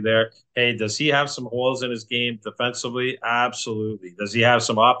offensively there. Hey, does he have some holes in his game defensively? Absolutely. Does he have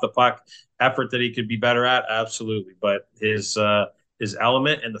some off the puck effort that he could be better at? Absolutely. But his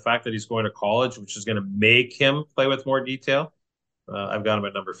element and the fact that he's going to college, which is going to make him play with more detail, I've got him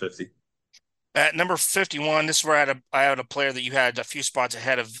at number 50. At number 51, this is where I had a player that you had a few spots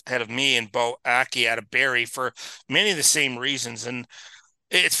ahead of me, and Bo Aki out of Barrie for many of the same reasons. And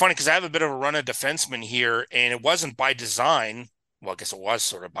it's funny because I have a bit of a run of defensemen here, and it wasn't by design. Well, I guess it was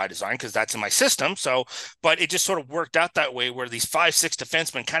sort of by design because that's in my system. But it just sort of worked out that way where these 5-6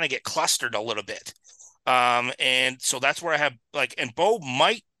 defensemen kind of get clustered a little bit. And so that's where I have and Bo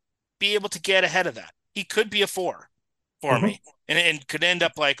might be able to get ahead of that. He could be a 4 for me and could end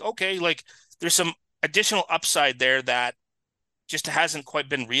up there's some additional upside there that just hasn't quite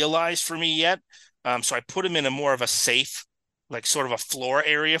been realized for me yet. So I put him in a more of a safe, sort of a floor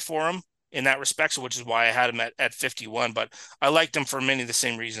area for him in that respect. So which is why I had him at 51, but I liked him for many of the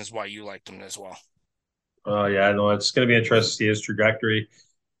same reasons why you liked him as well. Oh yeah, I know it's going to be interesting to see his trajectory.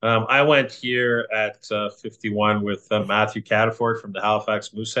 I went here at 51 with Matthew Cataford from the Halifax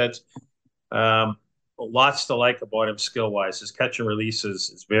Mooseheads. Lots to like about him skill wise. His catch and release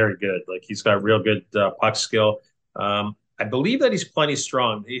is very good. Like, he's got real good puck skill. I believe that he's plenty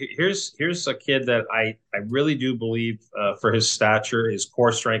strong. Here's a kid that I really do believe for his stature, his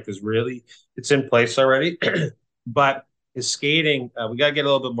core strength it's in place already. But his skating, we got to get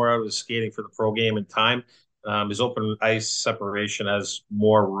a little bit more out of his skating for the pro game in time. His open ice separation has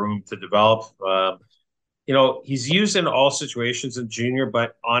more room to develop. He's used in all situations in junior,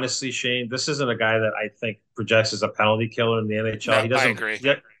 but honestly, Shane, this isn't a guy that I think projects as a penalty killer in the NHL. No, I agree.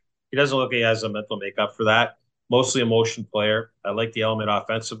 He doesn't look like he has a mental makeup for that. Mostly a motion player. I like the element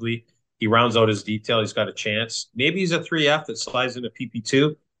offensively. He rounds out his detail. He's got a chance. Maybe he's a 3F that slides into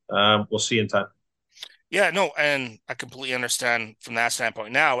PP2. We'll see in time. Yeah, no, and I completely understand from that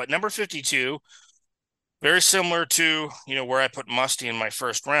standpoint. Now, at number 52, very similar to, where I put Musty in my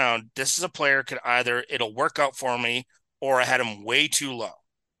first round, this is a player it'll work out for me, or I had him way too low.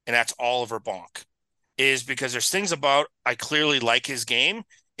 And that's Oliver Bonk. Is because there's things about I clearly like his game,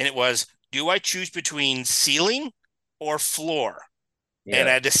 and it was, do I choose between ceiling or floor? Yeah. And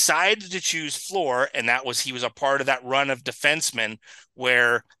I decided to choose floor, and he was a part of that run of defensemen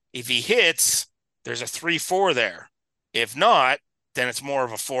where if he hits, there's a 3-4 there. If not, then it's more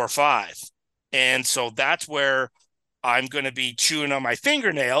of a 4-5. And so that's where I'm going to be chewing on my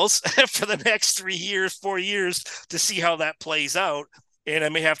fingernails for the next 4 years to see how that plays out. And I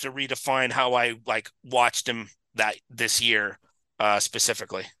may have to redefine how I watched him this year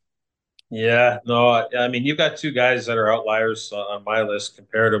specifically. Yeah, no, I mean, you've got two guys that are outliers on my list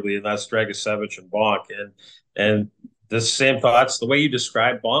comparatively, and that's Dragicevic and Bonk. And the same thoughts, the way you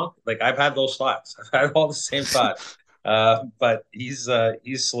describe Bonk, I've had those thoughts. I've had all the same thoughts. But he's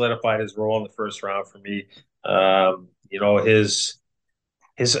solidified his role in the first round for me.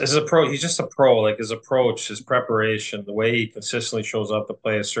 His approach, he's just a pro. His approach, his preparation, the way he consistently shows up to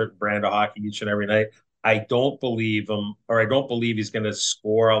play a certain brand of hockey each and every night. I don't believe he's going to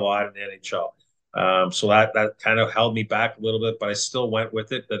score a lot in the NHL. So that kind of held me back a little bit, but I still went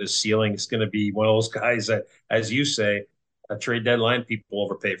with it that his ceiling is going to be one of those guys that, as you say, a trade deadline, people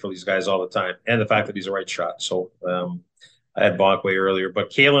overpay for these guys all the time, and the fact that he's a right shot. So I had Bonkway earlier, but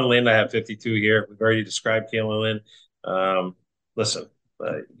Kalen Lind, I have 52 here. We've already described Kalen Lind. Listen,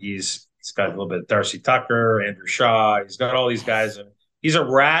 he's got a little bit of Darcy Tucker, Andrew Shaw. He's got all these guys, and he's a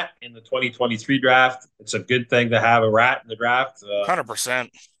rat in the 2023 draft. It's a good thing to have a rat in the draft. 100%.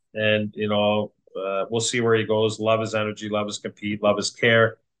 And we'll see where he goes. Love his energy, love his compete, love his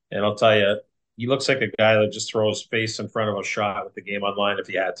care. And I'll tell you, he looks like a guy that just throws face in front of a shot with the game online if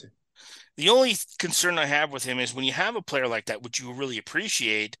he had to. The only concern I have with him is when you have a player like that, which you really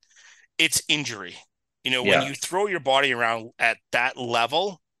appreciate, it's injury. When you throw your body around at that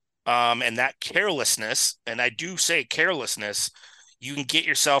level, and that carelessness, and I do say carelessness, you can get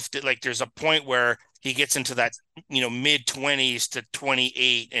yourself to, like, there's a point where he gets into that, mid 20s to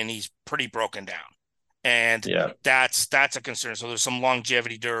 28, and he's pretty broken down. And that's a concern. So there's some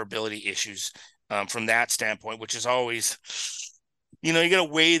longevity, durability issues from that standpoint, which is always, you got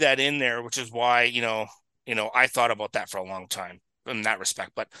to weigh that in there, which is why, I thought about that for a long time in that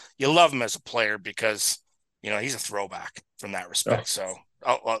respect. But you love him as a player because, he's a throwback from that respect. So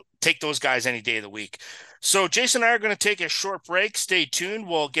I'll take those guys any day of the week. So Jason and I are going to take a short break. Stay tuned.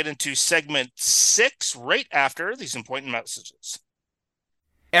 We'll get into segment 6 right after these important messages.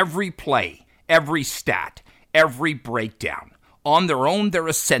 Every play, every stat, every breakdown. On their own, they're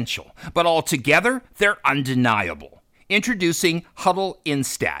essential, but all together, they're undeniable. Introducing Huddle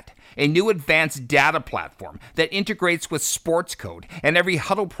Instat, a new advanced data platform that integrates with sports code and every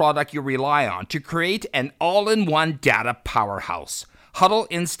Huddle product you rely on to create an all-in-one data powerhouse. Huddle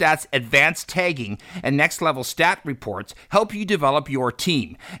Instat's advanced tagging and next-level stat reports help you develop your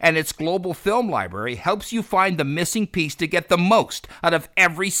team, and its global film library helps you find the missing piece to get the most out of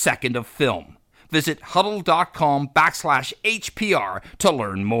every second of film. Visit huddle.com/HPR to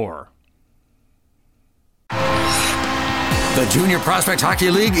learn more. The Junior Prospect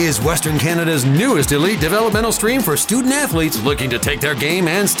Hockey League is Western Canada's newest elite developmental stream for student athletes looking to take their game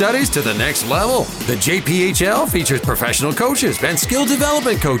and studies to the next level. The JPHL features professional coaches and skill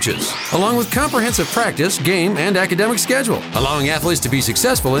development coaches, along with comprehensive practice, game, and academic schedule, allowing athletes to be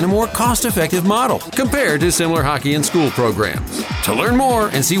successful in a more cost-effective model compared to similar hockey and school programs. To learn more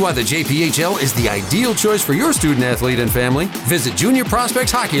and see why the JPHL is the ideal choice for your student athlete and family, visit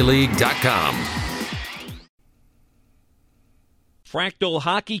juniorprospectshockeyleague.com. Fractal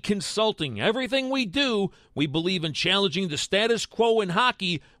Hockey Consulting. Everything we do, we believe in challenging the status quo in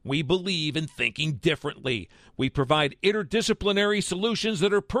hockey. We believe in thinking differently. We provide interdisciplinary solutions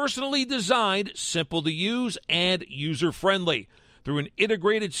that are personally designed, simple to use, and user-friendly. Through an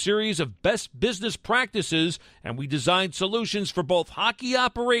integrated series of best business practices, and we design solutions for both hockey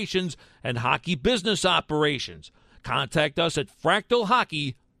operations and hockey business operations. Contact us at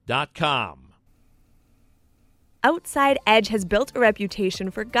fractalhockey.com. Outside Edge has built a reputation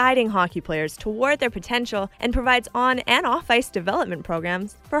for guiding hockey players toward their potential and provides on and off-ice development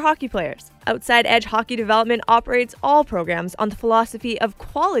programs for hockey players. Outside Edge Hockey Development operates all programs on the philosophy of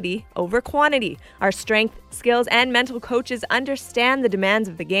quality over quantity. Our strength, skills, and mental coaches understand the demands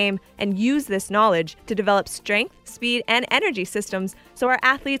of the game and use this knowledge to develop strength, speed, and energy systems so our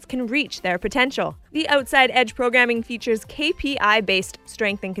athletes can reach their potential. The Outside Edge programming features KPI-based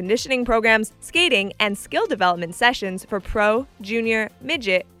strength and conditioning programs, skating, and skill development sessions for pro, junior,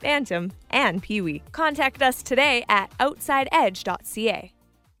 midget, bantam, and peewee. Contact us today at outsideedge.ca.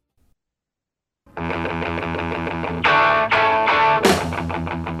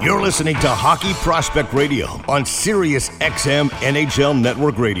 You're listening to Hockey Prospect Radio on Sirius XM NHL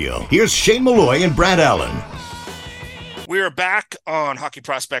Network Radio. Here's Shane Malloy and Brad Allen. We are back on Hockey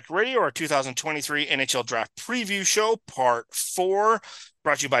Prospect Radio, our 2023 NHL Draft Preview Show, Part 4,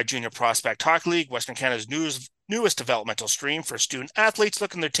 brought to you by Junior Prospect Hockey League, Western Canada's newest developmental stream for student athletes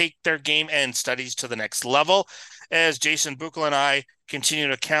looking to take their game and studies to the next level. As Jason Bukala and I continue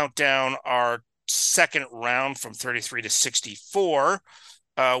to count down our second round from 33 to 64,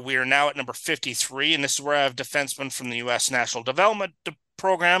 we are now at number 53, and this is where I have defensemen from the U.S. National Development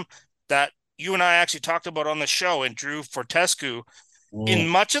Program that you and I actually talked about on the show, and Drew Fortescue, in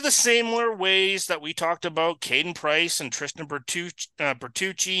much of the similar ways that we talked about Caden Price and Tristan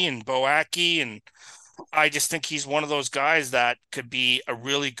Bertucci and Boaki, and I just think he's one of those guys that could be a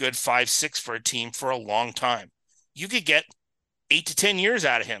really good 5-6 for a team for a long time. You could get 8 to 10 years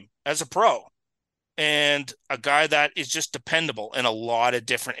out of him as a pro, and a guy that is just dependable in a lot of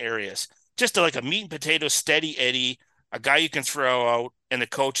different areas. Just like a meat and potato steady Eddie, a guy you can throw out, and the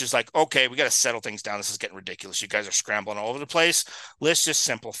coach is like, okay, we got to settle things down. This is getting ridiculous. You guys are scrambling all over the place. Let's just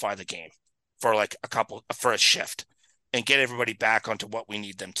simplify the game for for a shift and get everybody back onto what we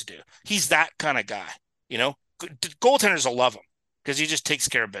need them to do. He's that kind of guy, goaltenders will love him because he just takes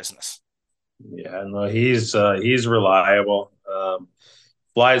care of business. Yeah, no, he's reliable.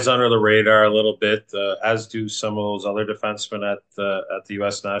 Flies under the radar a little bit, as do some of those other defensemen at the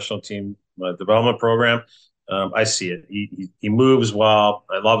U.S. national team development program. I see it. He moves well.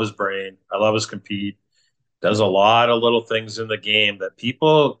 I love his brain. I love his compete. Does a lot of little things in the game that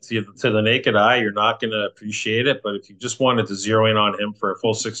people to the naked eye, you're not going to appreciate it. But if you just wanted to zero in on him for a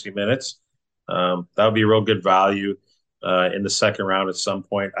full 60 minutes, that would be real good value in the second round at some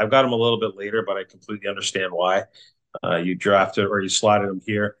point. I've got him a little bit later, but I completely understand why you drafted or you slotted him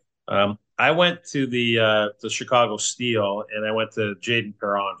here. I went to the Chicago Steel and I went to Jaden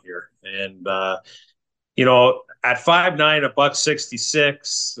Perron here, and at 5'9",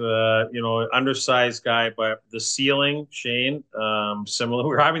 $166, undersized guy, but the ceiling, Shane, similar.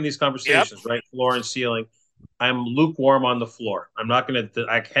 We're having these conversations, right? Floor and ceiling. I'm lukewarm on the floor. I'm not going to.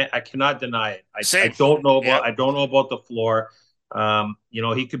 I cannot deny it. I don't know about. I don't know about the floor.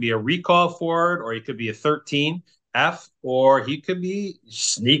 He could be a recall forward, or he could be a 13F, or he could be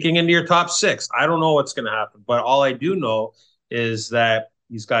sneaking into your top 6. I don't know what's going to happen, but all I do know is that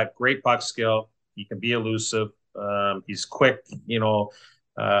he's got great puck skill. He can be elusive. He's quick,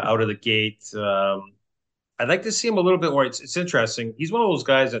 out of the gate. I'd like to see him a little bit more. It's interesting. He's one of those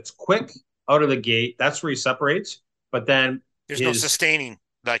guys that's quick out of the gate. That's where he separates. But then there's no sustaining.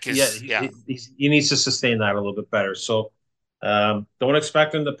 He needs to sustain that a little bit better. So don't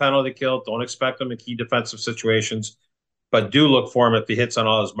expect him to penalty kill. Don't expect him in key defensive situations. But do look for him if he hits on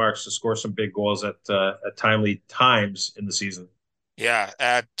all his marks to score some big goals at timely times in the season. Yeah.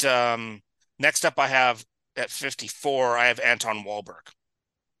 Next up, I have at 54, I have Anton Wahlberg.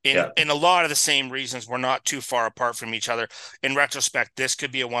 In a lot of the same reasons, we're not too far apart from each other. In retrospect, this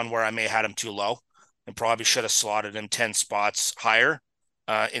could be a one where I may have had him too low and probably should have slotted him 10 spots higher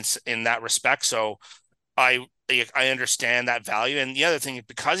in that respect. So I understand that value. And the other thing,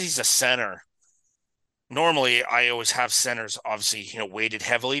 because he's a center, normally I always have centers obviously, weighted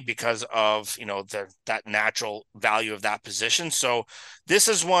heavily because of, that natural value of that position. So this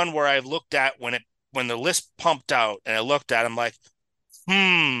is one where I've looked at when the list pumped out and I looked at him like,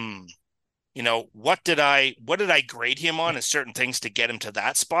 what did I grade him on and certain things to get him to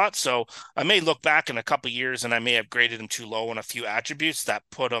that spot? So I may look back in a couple of years and I may have graded him too low on a few attributes that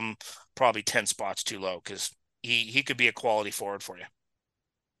put him probably 10 spots too low because he could be a quality forward for you.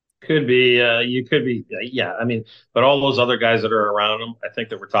 Could be, you could be, yeah. I mean, but all those other guys that are around him, I think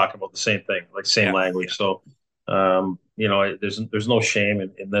that we're talking about the same thing, like same language. Yeah. So, there's no shame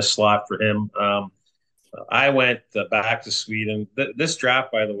in this slot for him. I went back to Sweden. This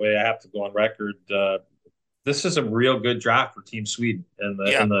draft, by the way, I have to go on record. This is a real good draft for Team Sweden in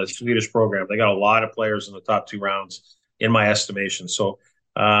the Swedish program. They got a lot of players in the top 2 rounds, in my estimation. So,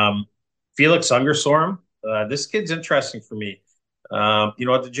 Felix Ungersorm, this kid's interesting for me. At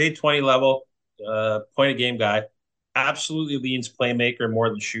the J20 level, point of game guy, absolutely leans playmaker more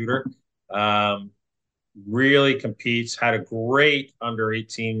than shooter. Really competes, had a great under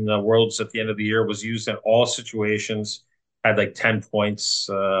 18 Worlds at the end of the year, was used in all situations, had like 10 points,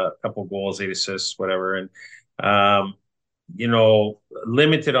 a couple goals, 8 assists, whatever. And,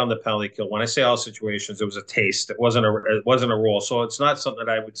 limited on the penalty kill. When I say all situations, it was a taste. It wasn't a rule. So it's not something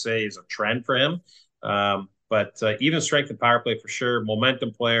that I would say is a trend for him. But even strength and power play for sure.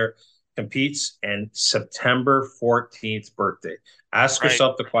 Momentum player, competes, and September 14th birthday. Ask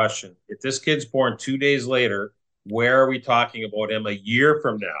yourself the question: if this kid's born 2 days later, where are we talking about him a year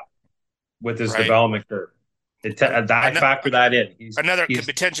from now with his development curve? Factor that in. He's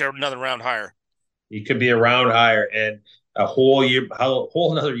potentially another round higher. He could be a round higher and a whole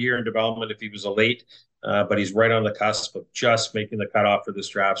another year in development if he was a late. But he's right on the cusp of just making the cutoff for this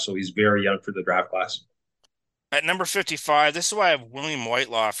draft, so he's very young for the draft class. At number 55, this is why I have William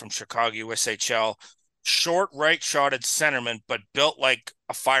Whitelaw from Chicago USHL. Short, right-shotted centerman, but built like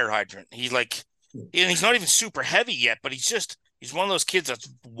a fire hydrant. And he's not even super heavy yet, but he's one of those kids that's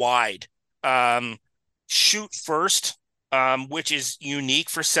wide. Shoot first, which is unique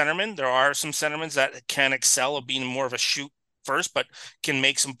for centermen. There are some centermen that can excel at being more of a shoot first, but can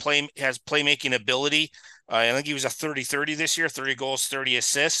make has playmaking ability. I think he was a 30-30 this year, 30 goals, 30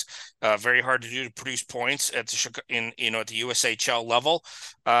 assists. Very hard to do to produce points at the USHL level.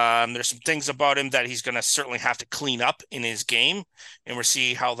 There's some things about him that he's going to certainly have to clean up in his game, and we'll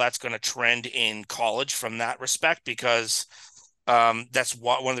see how that's going to trend in college from that respect, because that's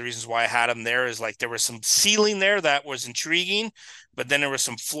one of the reasons why I had him there is like there was some ceiling there that was intriguing, but then there were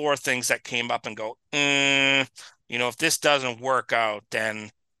some floor things that came up and go, if this doesn't work out, then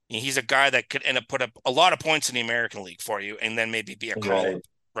he's a guy that could end up put up a lot of points in the American League for you and then maybe be a call-up,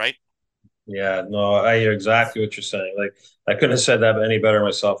 right? Yeah, no, I hear exactly what you're saying. Like, I couldn't have said that any better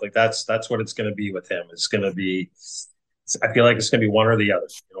myself. Like, that's what it's going to be with him. It's going to be, I feel like it's going to be one or the other.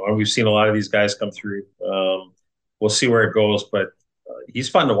 And we've seen a lot of these guys come through. We'll see where it goes, but he's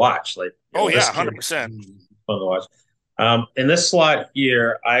fun to watch. Like, Oh yeah, this kid, 100%. he's fun to watch. In this slot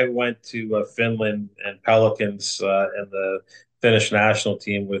here, I went to Finland and Pelicans and the Finnish national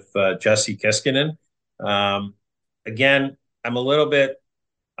team with Jesse Kiskinen. Again, I'm a little bit.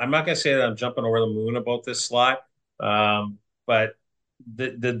 I'm not going to say that I'm jumping over the moon about this slot, but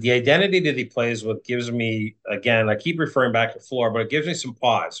the identity that he plays with gives me, again, I keep referring back to floor, but it gives me some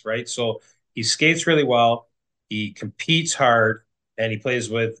pause, right? So he skates really well, he competes hard, and he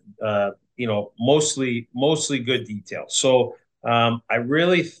plays with mostly good detail. So I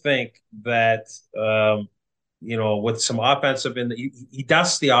really think that with some offensive he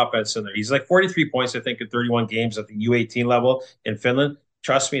dusts the offense in there. He's like 43 points, I think, in 31 games at the U18 level in Finland.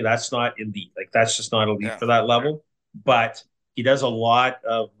 Trust me, that's not elite. Like, that's just not elite for that level. But he does a lot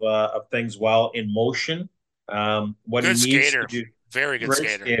of things well in motion. What Good he needs skater. to do, Very good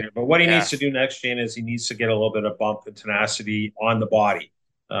skater. But what he needs to do next, Shane, is he needs to get a little bit of bump and tenacity on the body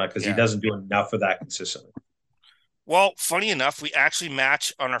because he doesn't do enough of that consistently. Well, funny enough, we actually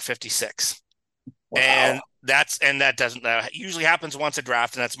match on our 56. Wow. And that usually happens once a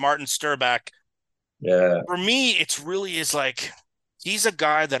draft, and that's Martin Sturback. Yeah. For me, it's really is like, he's a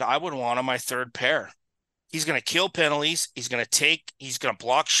guy that I would want on my third pair. He's going to kill penalties. He's going to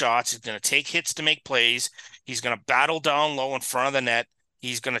block shots. He's going to take hits to make plays. He's going to battle down low in front of the net.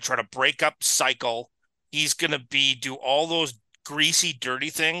 He's going to try to break up cycle. He's going to do all those greasy, dirty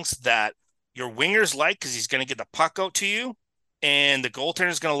things that your wingers like, because he's going to get the puck out to you. And the goaltender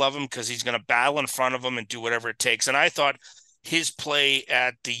is going to love him because he's going to battle in front of him and do whatever it takes. And I thought his play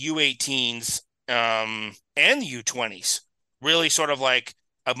at the U18s and the U20s, really sort of like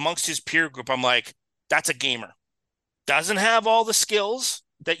amongst his peer group, I'm like, that's a gamer. Doesn't have all the skills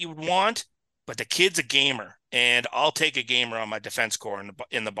that you would want, but the kid's a gamer, and I'll take a gamer on my defense core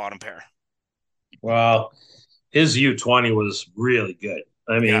in the bottom pair. Well, his U20 was really good.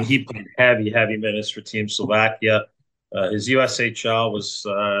 I mean, he played heavy minutes for Team Slovakia. His USHL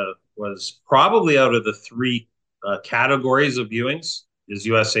was probably, out of the three categories of viewings, his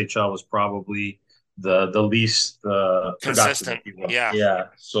USHL was probably the least consistent. Yeah.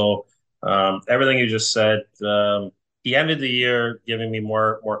 So everything you just said, he ended the year giving me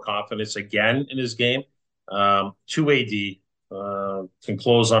more confidence again in his game. 2-way D, can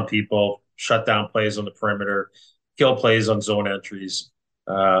close on people, shut down plays on the perimeter, kill plays on zone entries.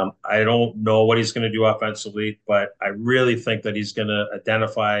 I don't know what he's going to do offensively, but I really think that he's going to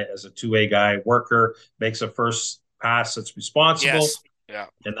identify as a 2-way guy, worker, makes a first pass that's responsible. Yes. Yeah.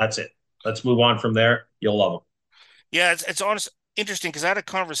 And that's it. Let's move on from there. You'll love him. Yeah, it's interesting because I had a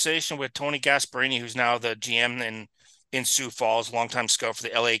conversation with Tony Gasparini, who's now the GM in Sioux Falls, longtime scout for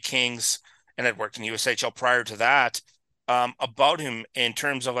the LA Kings, and had worked in the USHL prior to that, about him in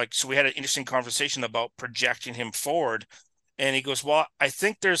terms of so we had an interesting conversation about projecting him forward. And he goes, well, I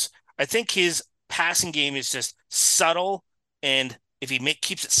think his passing game is just subtle. And if he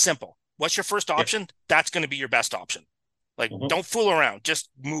keeps it simple, what's your first option? That's going to be your best option. Don't fool around, just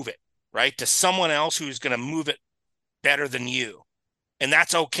move it right to someone else who's going to move it better than you. And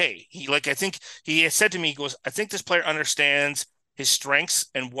that's okay. I think he has said to me, he goes, I think this player understands his strengths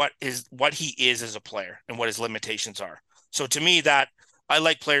and what he is as a player and what his limitations are. So to me, that I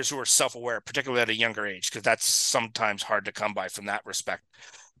like players who are self-aware, particularly at a younger age, because that's sometimes hard to come by from that respect.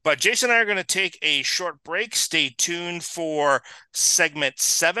 But Jason and I are going to take a short break. Stay tuned for segment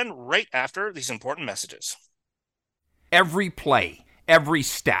 7 right after these important messages. Every play, every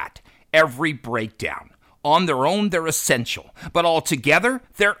stat, every breakdown. On their own, they're essential, but altogether,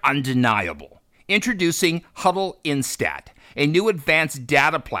 they're undeniable. Introducing Huddle Instat, a new advanced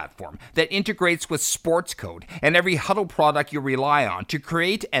data platform that integrates with Sports Code and every Huddle product you rely on to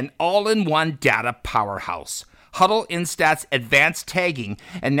create an all-in-one data powerhouse. Huddle Instat's advanced tagging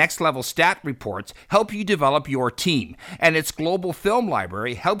and next-level stat reports help you develop your team, and its global film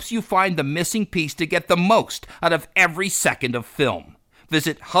library helps you find the missing piece to get the most out of every second of film.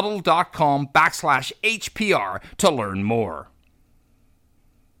 Visit huddle.com/HPR to learn more.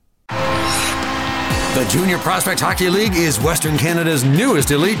 The Junior Prospect Hockey League is Western Canada's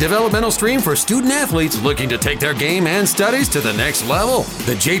newest elite developmental stream for student athletes looking to take their game and studies to the next level.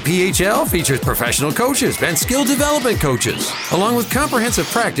 The JPHL features professional coaches and skill development coaches, along with comprehensive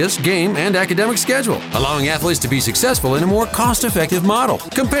practice, game, and academic schedule, allowing athletes to be successful in a more cost-effective model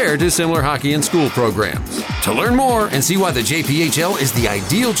compared to similar hockey and school programs. To learn more and see why the JPHL is the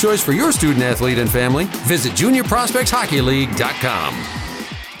ideal choice for your student athlete and family, visit juniorprospectshockeyleague.com.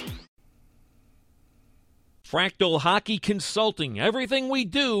 Fractal Hockey Consulting. Everything we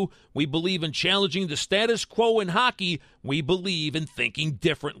do, we believe in challenging the status quo in hockey. We believe in thinking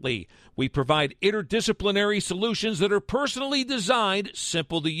differently. We provide interdisciplinary solutions that are personally designed,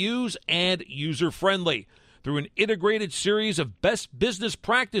 simple to use, and user-friendly. Through an integrated series of best business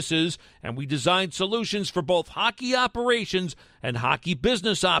practices, and we design solutions for both hockey operations and hockey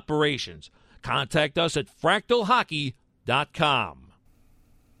business operations. Contact us at fractalhockey.com.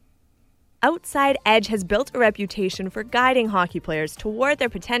 Outside Edge has built a reputation for guiding hockey players toward their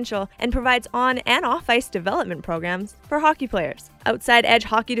potential and provides on and off ice development programs for hockey players. Outside Edge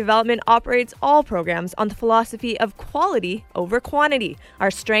Hockey Development operates all programs on the philosophy of quality over quantity. Our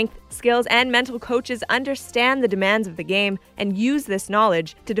strength, skills, and mental coaches understand the demands of the game and use this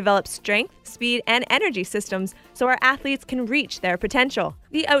knowledge to develop strength, speed, and energy systems so our athletes can reach their potential.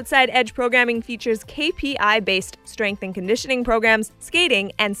 The Outside Edge programming features KPI-based strength and conditioning programs,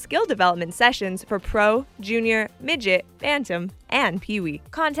 skating, and skill development sessions for pro, junior, midget, bantam, and peewee.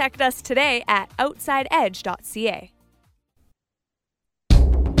 Contact us today at outsideedge.ca.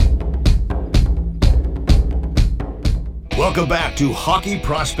 Welcome back to Hockey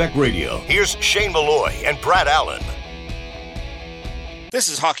Prospect Radio. Here's Shane Malloy and Brad Allen. This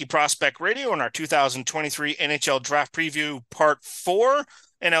is Hockey Prospect Radio and our 2023 NHL Draft Preview Part 4,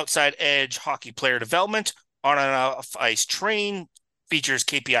 and Outside Edge Hockey Player Development on and off ice train features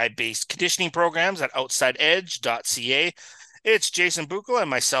KPI-based conditioning programs at outsideedge.ca. It's Jason Bukala and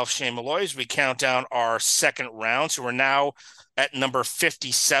myself, Shane Malloy, as we count down our second round. So we're now at number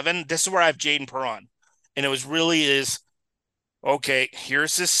 57. This is where I have Jaden Perron. And it was really is, okay,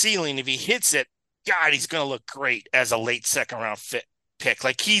 here's his ceiling. If he hits it, God, he's going to look great as a late second round pick.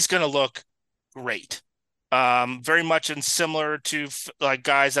 Like, he's going to look great. Very much in similar to like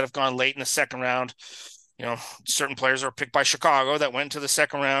guys that have gone late in the second round. You know, certain players are picked by Chicago that went to the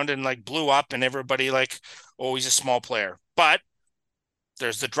second round and like blew up, and everybody like, oh, he's a small player. But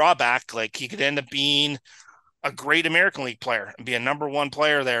there's the drawback. Like, he could end up being a great American League player and be a number one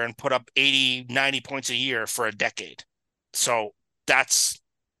player there and put up 80, 90 points a year for a decade. So that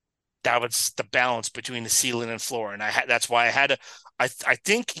was the balance between the ceiling and floor. And that's why I had to, I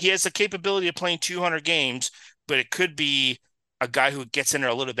think he has the capability of playing 200 games, but it could be a guy who gets in there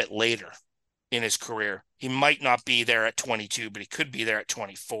a little bit later in his career. He might not be there at 22, but he could be there at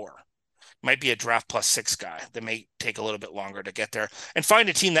 24. Might be a draft plus 6 guy that may take a little bit longer to get there and find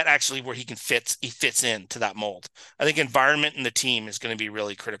a team that actually where he fits into that mold. I think environment in the team is going to be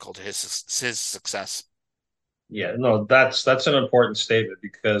really critical to his success. Yeah, no, that's an important statement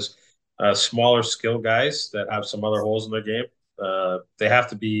because smaller skill guys that have some other holes in their game, they have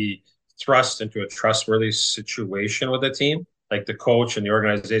to be thrust into a trustworthy situation with a team. Like, the coach and the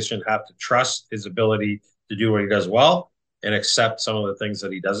organization have to trust his ability to do what he does well and accept some of the things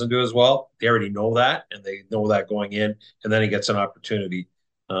that he doesn't do as well. They already know that, and they know that going in, and then he gets an opportunity.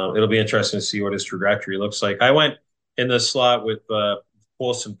 It'll be interesting to see what his trajectory looks like. I went in the slot with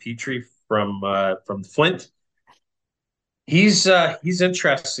Colson Petrie from Flint. He's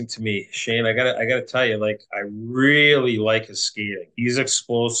interesting to me, Shane. I gotta tell you, like, I really like his skating. He's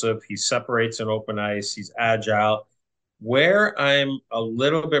explosive. He separates in open ice. He's agile. Where I'm a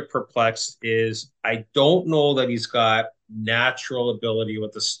little bit perplexed is I don't know that he's got natural ability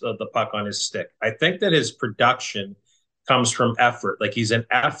with the puck on his stick. I think that his production comes from effort. Like, he's an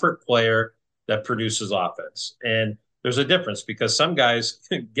effort player that produces offense. And there's a difference because some guys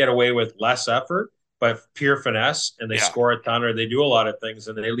get away with less effort, but pure finesse, and they score a ton or they do a lot of things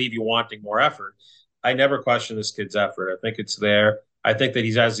and they leave you wanting more effort. I never question this kid's effort. I think it's there. I think that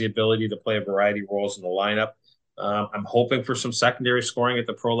he has the ability to play a variety of roles in the lineup. I'm hoping for some secondary scoring at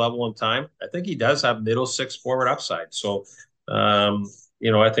the pro level in time. I think he does have middle 6 forward upside. So, I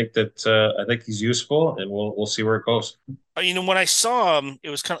think he's useful, and we'll see where it goes. When I saw him, it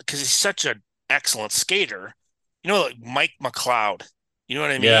was kind of because he's such an excellent skater. Like Mike McLeod. You know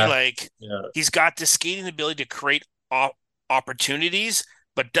what I mean? Yeah. He's got the skating ability to create opportunities,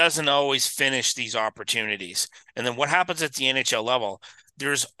 but doesn't always finish these opportunities. And then what happens at the NHL level?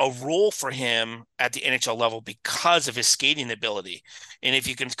 There's a role for him at the NHL level because of his skating ability. And if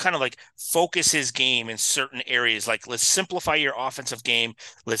you can kind of like focus his game in certain areas, like let's simplify your offensive game,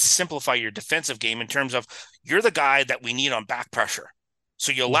 let's simplify your defensive game in terms of you're the guy that we need on back pressure.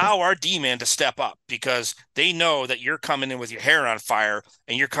 So you allow our D-man to step up because they know that you're coming in with your hair on fire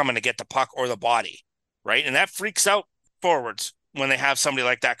and you're coming to get the puck or the body, right? And that freaks out forwards when they have somebody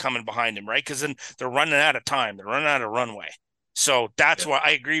like that coming behind him, right? Because then they're running out of time. They're running out of runway. So that's why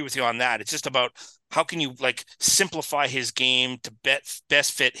I agree with you on that. It's just about how can you like simplify his game to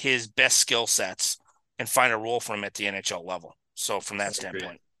best fit his best skill sets and find a role for him at the NHL level. So from that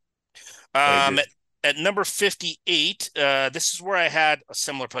standpoint, At number 58, this is where I had a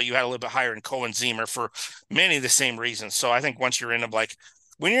similar play. You had a little bit higher in Cohen Zemer for many of the same reasons. So I think once you're in them, like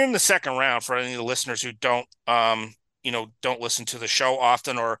when you're in the second round, for any of the listeners who don't, don't listen to the show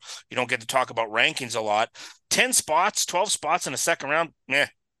often, or you don't get to talk about rankings a lot, 10 spots, 12 spots in the second round,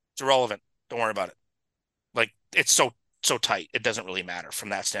 it's irrelevant. Don't worry about it. Like it's so tight. It doesn't really matter from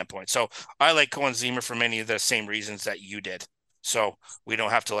that standpoint. So I like Cohen Zemer for many of the same reasons that you did. So we don't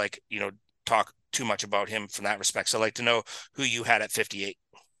have to talk too much about him from that respect. So I'd like to know who you had at 58.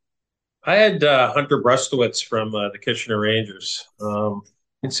 I had Hunter Brustowitz from the Kitchener Rangers.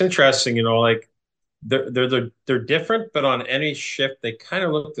 It's interesting, like they're different, but on any shift they kind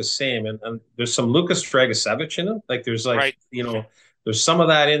of look the same. And there's some Lucas Dragicevic in them. Like there's Right. There's some of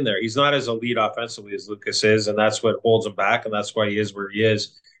that in there. He's not as elite offensively as Lucas is, and that's what holds him back, and that's why he is where he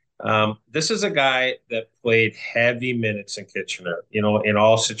is. This is a guy that played heavy minutes in Kitchener, in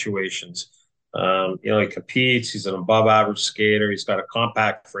all situations. He competes. He's an above average skater. He's got a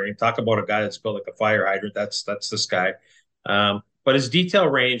compact frame. Talk about a guy that's built like a fire hydrant. That's this guy. But his detail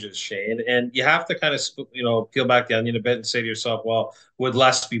range is Shane, and you have to kind of peel back the onion a bit and say to yourself, well, would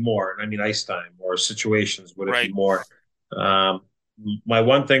less be more? I mean, ice time or situations, would it Right. be more? My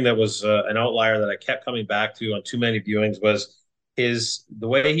one thing that was an outlier that I kept coming back to on too many viewings was the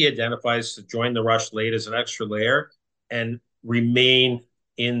way he identifies to join the rush late as an extra layer and remain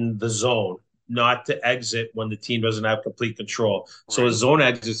in the zone, not to exit when the team doesn't have complete control. Right. So his zone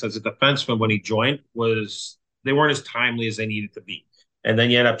exits as a defenseman when he joined they weren't as timely as they needed to be. And then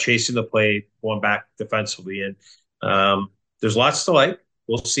you end up chasing the play, going back defensively. And there's lots to like.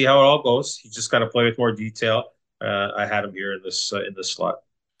 We'll see how it all goes. He's just got to play with more detail. I had him here in this slot.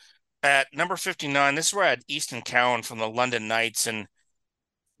 At number 59, this is where I had Easton Cowan from the London Knights. And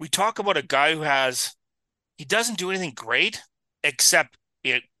we talk about a guy who he doesn't do anything great except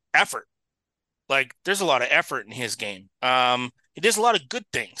effort. Like there's a lot of effort in his game. He does a lot of good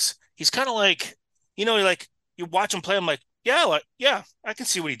things. He's kind of like, you watch him play, I'm like, yeah, I can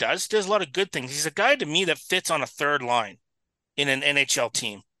see what he does. He does a lot of good things. He's a guy to me that fits on a third line in an NHL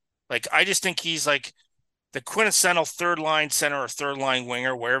team. Like, I just think he's like the quintessential third line center or third line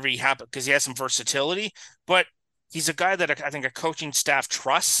winger, wherever he happens, because he has some versatility, but he's a guy that I think a coaching staff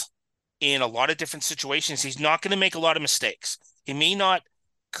trusts in a lot of different situations. He's not going to make a lot of mistakes. He may not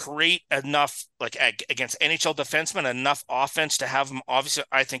create enough, like against NHL defensemen, enough offense to have him, obviously,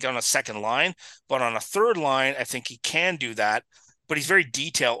 I think, on a second line, but on a third line, I think he can do that, but he's very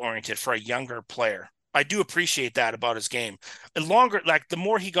detail-oriented for a younger player. I do appreciate that about his game. And the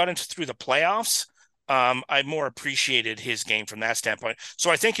more he got through the playoffs, I more appreciated his game from that standpoint.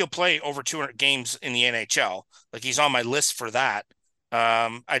 So I think he'll play over 200 games in the NHL. Like, he's on my list for that.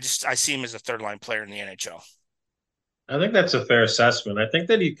 I see him as a third line player in the NHL. I think that's a fair assessment. I think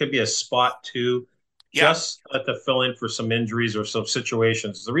that he could be a spot two, just to fill in for some injuries or some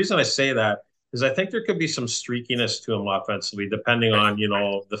situations. The reason I say that is I think there could be some streakiness to him offensively, depending on,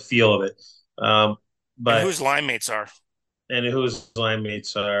 the feel of it. But and whose line mates are.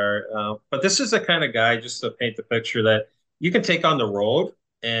 But this is the kind of guy, just to paint the picture, that you can take on the road.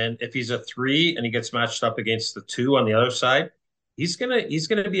 And if he's a 3 and he gets matched up against the 2 on the other side, he's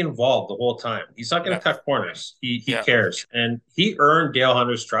gonna be involved the whole time. He's not gonna cut corners. He cares, and he earned Dale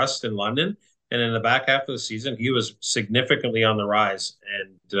Hunter's trust in London. And in the back half of the season, he was significantly on the rise.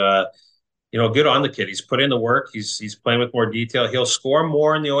 And good on the kid. He's put in the work. He's playing with more detail. He'll score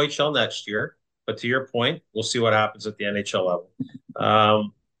more in the OHL next year. But to your point, we'll see what happens at the NHL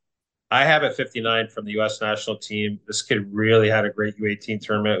level. I have at 59 from the U.S. national team. This kid really had a great U18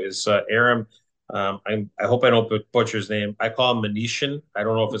 tournament. It was Aram. I hope I don't butcher his name. I call him Manishan. I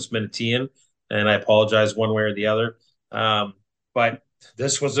don't know if it's Minitian, and I apologize one way or the other. But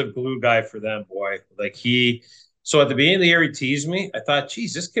this was a glue guy for them, boy. So at the beginning of the year, he teased me. I thought,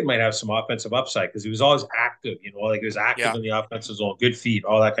 geez, this kid might have some offensive upside because he was always active, he was active in the offensive zone, good feet,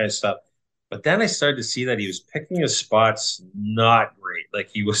 all that kind of stuff. But then I started to see that he was picking his spots not great. Like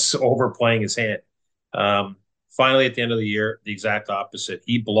he was overplaying his hand. Finally, at the end of the year, the exact opposite.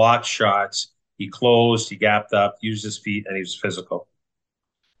 He blocked shots. He closed, he gapped up, used his feet, and he was physical.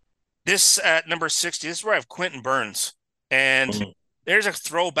 This at number 60, this is where I have Quentin Burns. And there's a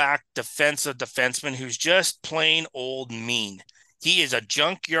throwback defensive defenseman who's just plain old mean. He is a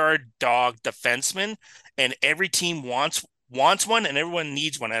junkyard dog defenseman, and every team wants one and everyone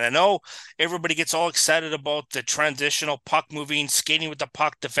needs one. And I know everybody gets all excited about the transitional puck moving, skating with the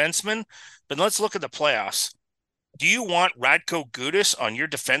puck defenseman, but let's look at the playoffs. Do you want Radko Gudas on your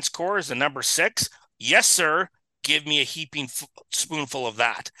defense core as the number 6? Yes, sir. Give me a heaping spoonful of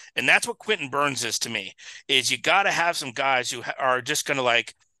that. And that's what Quentin Burns is to me, is you got to have some guys who are just going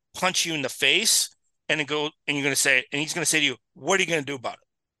to punch you in the face and then you're going to say, and he's going to say to you, what are you going to do about it?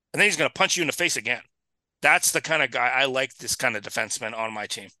 And then he's going to punch you in the face again. That's the kind of guy I like, this kind of defenseman on my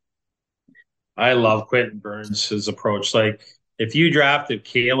team. I love Quentin Burns' approach. Like, if you drafted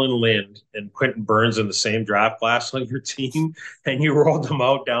Kalen Lind and Quentin Burns in the same draft class on your team and you rolled them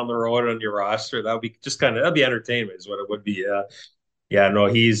out down the road on your roster, that would be just that'd be entertainment is what it would be. Yeah, no,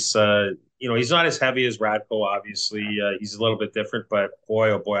 he's he's not as heavy as Radko, obviously. He's a little bit different, but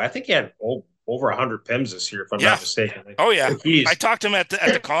boy, oh boy, I think he had over 100 PIMs this year, if I'm not mistaken. Oh yeah, I talked to him at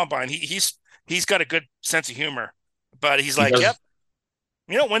the combine. He's got a good sense of humor, but he's like, yep.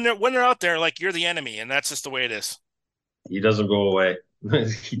 You know, when they're out there, like, you're the enemy, and that's just the way it is. He doesn't go away.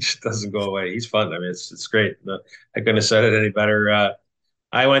 He just doesn't go away. He's fun. I mean, it's great. I couldn't have said it any better.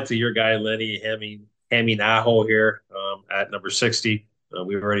 I went to your guy Lenny Naho here at number 60.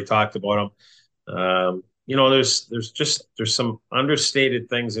 We've already talked about him. There's some understated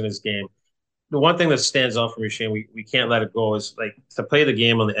things in his game. The one thing that stands out for me, Shane, we can't let it go, is like, to play the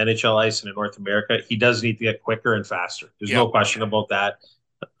game on the NHL ice and in North America, he does need to get quicker and faster. There's no question about that.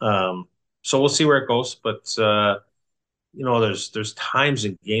 So we'll see where it goes, but there's times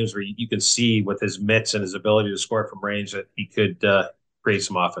in games where you can see with his mitts and his ability to score from range that he could create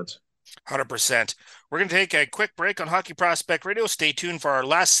some offense. 100%. We're going to take a quick break on Hockey Prospect Radio. Stay tuned for our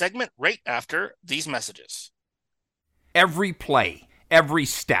last segment right after these messages. Every play, every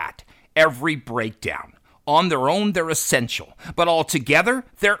stat, every breakdown. On their own, they're essential, but all together,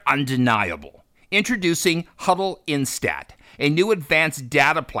 they're undeniable. Introducing Huddle Instat, a new advanced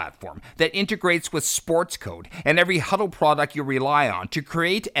data platform that integrates with Sports Code and every Huddle product you rely on to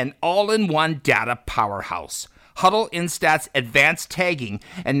create an all-in-one data powerhouse. Huddle Instat's advanced tagging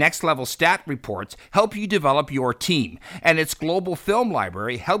and next-level stat reports help you develop your team, and its global film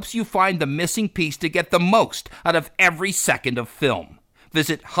library helps you find the missing piece to get the most out of every second of film.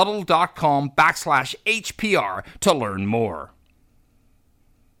 Visit huddle.com/HPR to learn more.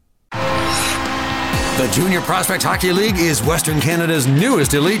 The Junior Prospect Hockey League is Western Canada's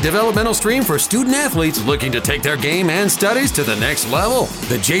newest elite developmental stream for student athletes looking to take their game and studies to the next level.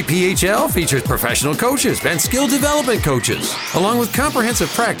 The JPHL features professional coaches and skill development coaches, along with comprehensive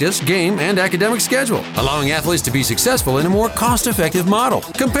practice, game, and academic schedule, allowing athletes to be successful in a more cost-effective model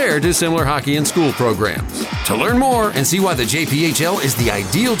compared to similar hockey and school programs. To learn more and see why the JPHL is the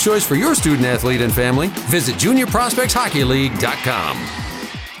ideal choice for your student athlete and family, visit juniorprospectshockeyleague.com.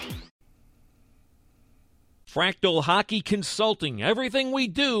 Fractal Hockey Consulting. Everything we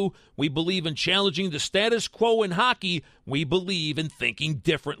do, we believe in challenging the status quo in hockey. We believe in thinking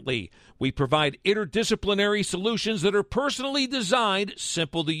differently. We provide interdisciplinary solutions that are personally designed,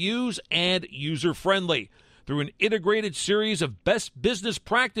 simple to use, and user-friendly. Through an integrated series of best business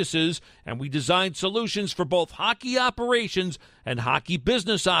practices, and we design solutions for both hockey operations and hockey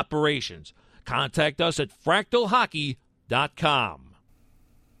business operations. Contact us at fractalhockey.com.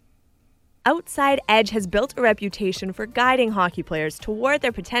 Outside Edge has built a reputation for guiding hockey players toward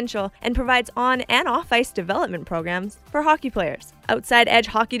their potential and provides on and off-ice development programs for hockey players. Outside Edge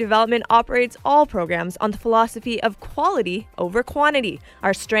Hockey Development operates all programs on the philosophy of quality over quantity.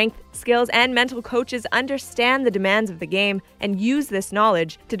 Our strength, skills, and mental coaches understand the demands of the game and use this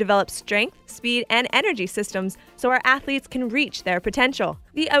knowledge to develop strength, speed, and energy systems so our athletes can reach their potential.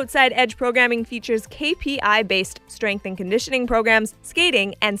 The Outside Edge programming features KPI-based strength and conditioning programs,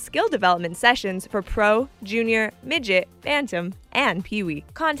 skating, and skill development sessions for pro, junior, midget, bantam, and peewee.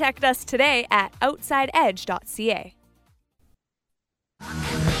 Contact us today at outsideedge.ca.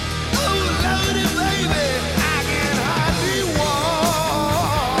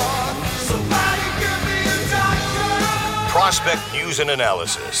 Prospect news and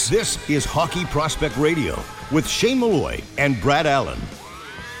analysis. This is Hockey Prospect Radio with Shane Malloy and Brad Allen.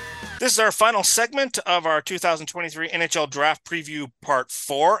 This is our final segment of our 2023 NHL Draft Preview Part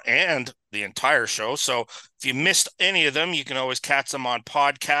 4 and the entire show. So if you missed any of them, you can always catch them on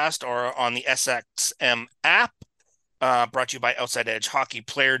podcast or on the SXM app. Brought to you by Outside Edge Hockey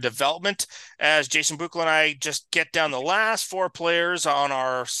Player Development. As Jason Bukala and I just get down the last 4 players on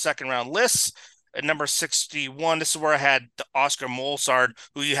our second round lists. At number 61, this is where I had the Oscar Molsard,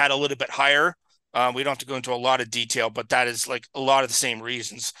 who you had a little bit higher. We don't have to go into a lot of detail, but that is like a lot of the same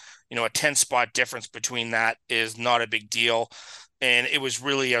reasons. You know, a 10-spot difference between that is not a big deal. And it was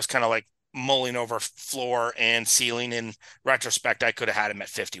really, I was kind of like mulling over floor and ceiling. In retrospect, I could have had him at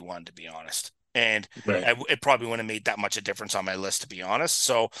 51, to be honest. And right. It probably wouldn't have made that much a difference on my list, to be honest.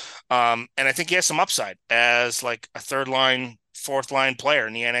 So, and I think he has some upside as like a third line, fourth line player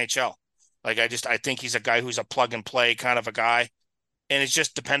in the NHL. Like, I think he's a guy who's a plug and play kind of a guy, and it's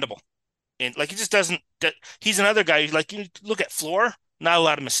just dependable. And like, he just doesn't, he's another guy, like, you look at floor, not a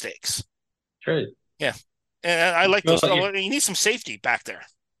lot of mistakes. Sure. Yeah. And I You like fill those. out You need some safety back there.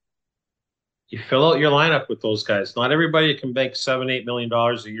 you fill out your lineup with those guys. Not everybody can make $7-8 million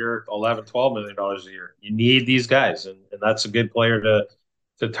a year, 11-12 million a year. You need these guys, and that's a good player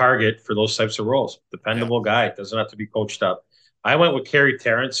to target for those types of roles. Yeah. Dependable guy, doesn't have to be coached up. I went with Kerry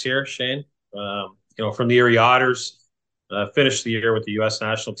Terrence here, Shane. From the Erie Otters, finished the year with the U.S.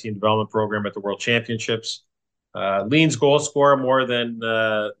 National Team Development Program at the World Championships. Leans goal scorer more than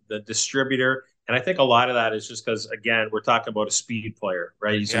the distributor. And I think a lot of that is just because, again, we're talking about a speed player,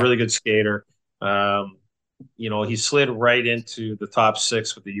 right? He's a really good skater. He slid right into the top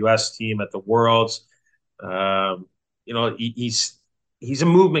six with the U.S. team at the Worlds. He's a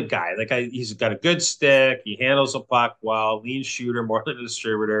movement guy. Like he's got a good stick. He handles the puck well. Lean shooter more than a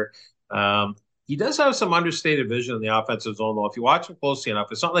distributor. He does have some understated vision in the offensive zone, though. If you watch him closely enough,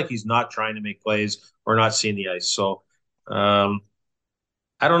 it's not like he's not trying to make plays or not seeing the ice. So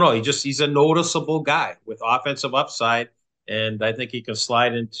I don't know. He's a noticeable guy with offensive upside, and I think he can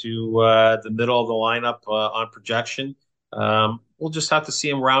slide into the middle of the lineup on projection. We'll just have to see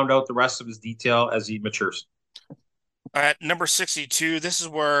him round out the rest of his detail as he matures. At number 62, this is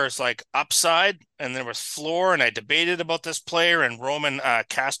where it's like upside, and there was floor, and I debated about this player and Roman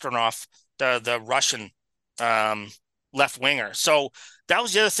Kastronov, the Russian left winger. So that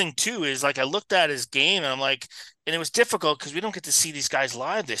was the other thing too, is like I looked at his game and I'm like, and it was difficult because we don't get to see these guys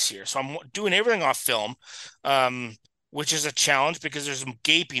live this year. So I'm doing everything off film, which is a challenge because there's some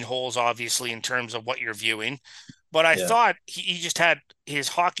gaping holes, obviously, in terms of what you're viewing. But I thought he just had his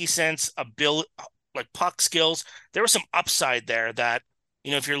hockey sense, ability, like puck skills. There was some upside there that,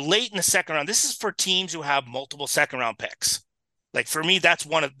 if you're late in the second round, this is for teams who have multiple second round picks. Like for me, that's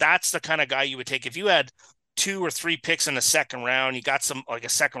the kind of guy you would take. If you had 2 or 3 picks in the second round, you got some like a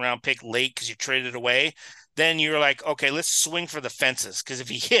second round pick late because you traded away, then you're like, okay, let's swing for the fences. Because if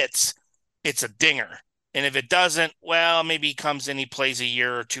he hits, it's a dinger. And if it doesn't, well, maybe he comes in, he plays a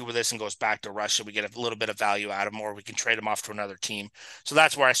year or 2 with this and goes back to Russia. We get a little bit of value out of him, or we can trade him off to another team. So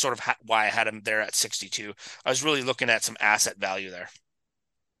that's where I sort of why I had him there at 62. I was really looking at some asset value there.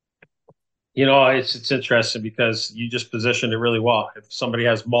 It's interesting because you just positioned it really well. If somebody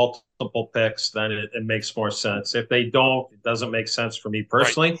has multiple picks, then it makes more sense. If they don't, it doesn't make sense for me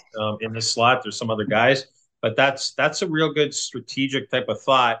personally. Right. In this slot, there's some other guys, but that's a real good strategic type of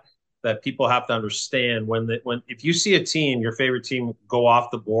thought that people have to understand when if you see a team, your favorite team, go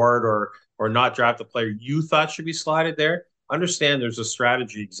off the board or not draft a player you thought should be slotted there. Understand there's a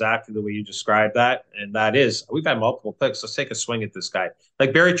strategy exactly the way you described that, and that is we've had multiple picks. Let's take a swing at this guy.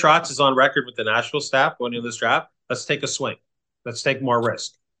 Like Barry Trotz is on record with the Nashville staff going into this draft. Let's take a swing. Let's take more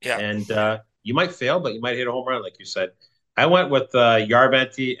risk. Yeah, and you might fail, but you might hit a home run, like you said. I went with Emil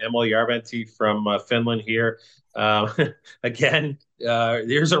Järventie from Finland here. Again,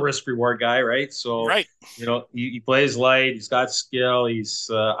 there's a risk reward guy, right? So, right. He plays light. He's got skill. He's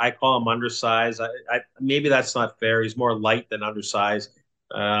I call him undersized. Maybe that's not fair. He's more light than undersized.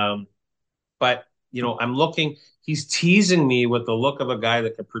 But I'm looking. He's teasing me with the look of a guy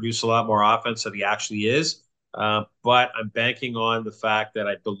that can produce a lot more offense than he actually is. But I'm banking on the fact that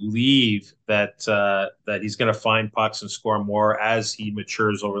I believe that he's going to find pucks and score more as he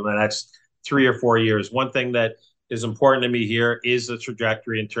matures over the next 3 or 4 years. One thing that is important to me here is the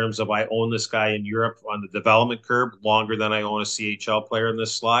trajectory in terms of I own this guy in Europe on the development curve longer than I own a CHL player in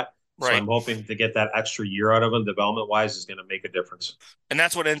this slot. Right. So I'm hoping to get that extra year out of him development-wise is going to make a difference. And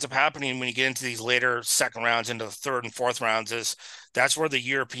that's what ends up happening when you get into these later second rounds, into the third and fourth rounds, is that's where the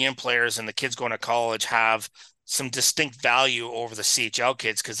European players and the kids going to college have some distinct value over the CHL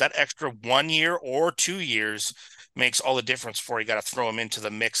kids, because that extra 1 year or 2 years makes all the difference before you got to throw them into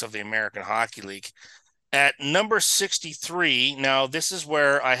the mix of the American Hockey League. At number 63, now this is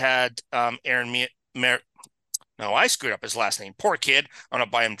where I had Aaron No, I screwed up his last name. Poor kid. I'm going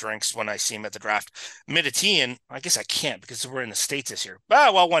to buy him drinks when I see him at the draft. Midatian, I guess I can't because we're in the States this year.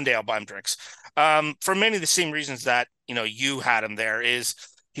 Well, one day I'll buy him drinks. For many of the same reasons that, you had him there, is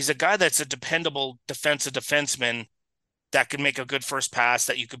he's a guy that's a dependable defensive defenseman that can make a good first pass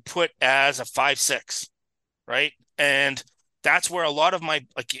that you could put as a 5-6, right? And that's where a lot of my,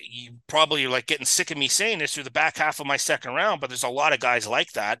 you probably are getting sick of me saying this through the back half of my second round, but there's a lot of guys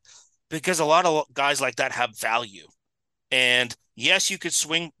like that, because a lot of guys like that have value. And yes, you could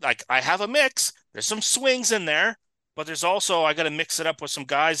swing. I have a mix. There's some swings in there, but there's also, I got to mix it up with some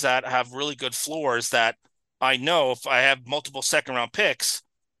guys that have really good floors that I know if I have multiple second round picks,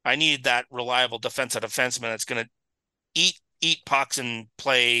 I need that reliable defensive defenseman that's going to eat pucks and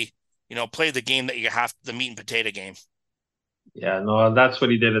play the game that you have, the meat and potato game. Yeah, no, that's what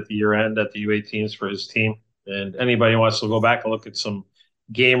he did at the year end at the U18s for his team. And anybody wants to go back and look at some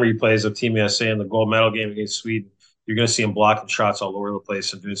game replays of Team USA in the gold medal game against Sweden, you're going to see him blocking shots all over the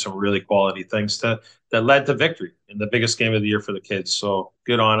place and doing some really quality things that led to victory in the biggest game of the year for the kids. So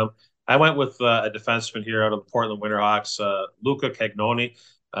good on him. I went with a defenseman here out of the Portland Winterhawks, Luca Cagnoni.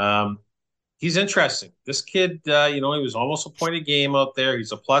 He's interesting. This kid, he was almost a point a game out there.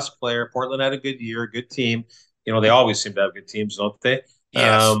 He's a plus player. Portland had a good year, good team. They always seem to have good teams, don't they?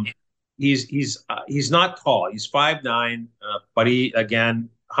 Yes. He's not tall. He's 5'9", but he, again,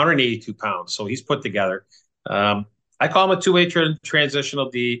 182 pounds. So he's put together. I call him a two-way transitional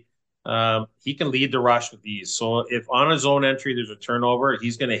D. He can lead the rush with ease. So if on his own entry there's a turnover,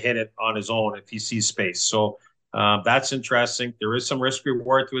 he's going to hit it on his own if he sees space. So that's interesting. There is some risk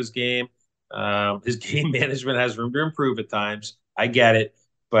reward to his game. His game management has room to improve at times. I get it,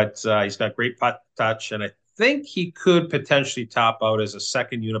 but he's got great puck touch, and I think he could potentially top out as a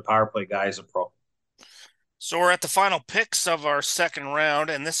second unit power play guy as a pro. So we're at the final picks of our second round,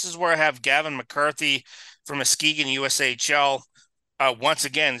 and this is where I have Gavin McCarthy from Muskegon, USHL. Once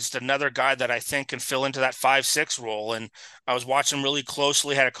again, just another guy that I think can fill into that 5-6 role. And I was watching him really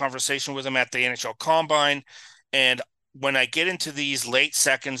closely, had a conversation with him at the NHL Combine. And when I get into these late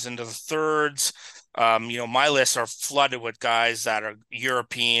seconds into the thirds, my lists are flooded with guys that are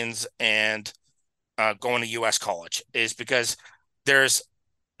Europeans and going to U.S. college, is because there's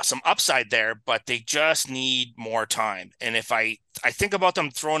some upside there, but they just need more time. And if I think about them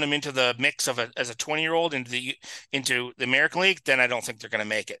throwing them into the mix of as a 20-year-old into the American League, then I don't think they're going to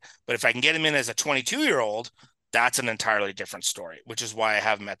make it. But if I can get him in as a 22-year-old, that's an entirely different story, which is why I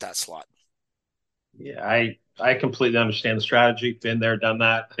have him at that slot. Yeah, I completely understand the strategy. Been there, done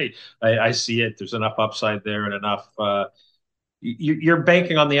that. I see it. There's enough upside there and enough. You're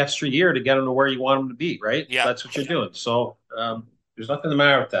banking on the extra year to get him to where you want him to be, right? Yeah, That's what you're doing. So there's nothing the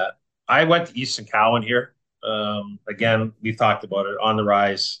matter with that. I went to Easton Cowan here. Again, we talked about it, on the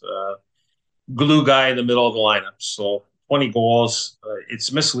rise. Glue guy in the middle of the lineup. So 20 goals.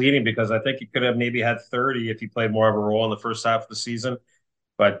 It's misleading because I think he could have maybe had 30 if he played more of a role in the first half of the season.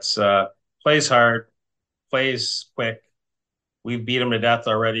 But plays hard, plays quick. We've beat him to death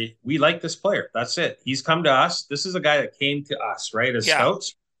already. We like this player. That's it. He's come to us. This is a guy that came to us, right, as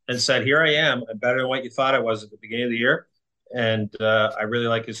scouts, and said, here I am. I'm better than what you thought I was at the beginning of the year. And I really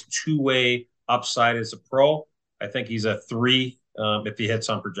like his two-way upside as a pro. I think he's a 3 if he hits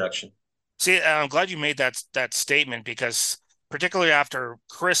on projection. See, I'm glad you made that statement, because particularly after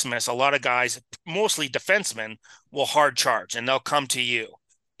Christmas, a lot of guys, mostly defensemen, will hard charge and they'll come to you.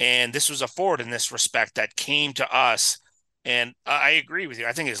 And this was a forward in this respect that came to us. And I agree with you.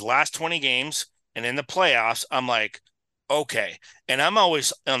 I think his last 20 games and in the playoffs, I'm like, okay. And I'm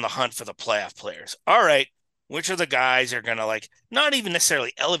always on the hunt for the playoff players. All right, which are the guys are going to not even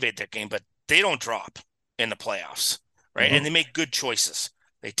necessarily elevate their game, but they don't drop in the playoffs, right? Mm-hmm. And they make good choices.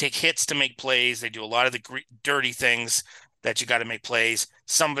 They take hits to make plays. They do a lot of the dirty things that you got to make plays.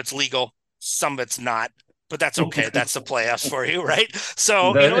 Some of it's legal, some of it's not. But that's okay. That's the playoffs for you, right?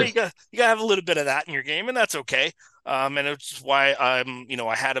 So you got to have a little bit of that in your game, and that's okay. And it's why I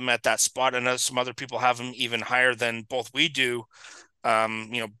had him at that spot. I know some other people have him even higher than both we do,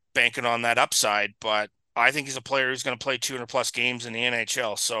 banking on that upside. But I think he's a player who's going to play 200+ games in the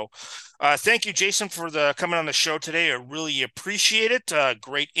NHL. So thank you, Jason, for coming on the show today. I really appreciate it.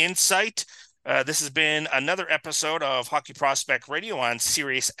 Great insight. This has been another episode of Hockey Prospect Radio on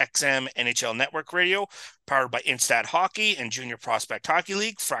Sirius XM NHL Network Radio, powered by Instat Hockey and Junior Prospect Hockey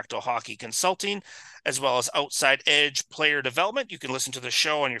League, Fractal Hockey Consulting, as well as Outside Edge Player Development. You can listen to the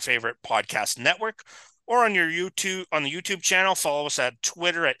show on your favorite podcast network or on the YouTube channel. Follow us at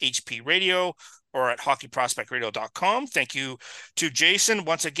Twitter at HP Radio or at hockeyprospectradio.com. Thank you to Jason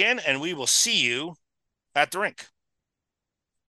once again, and we will see you at the rink.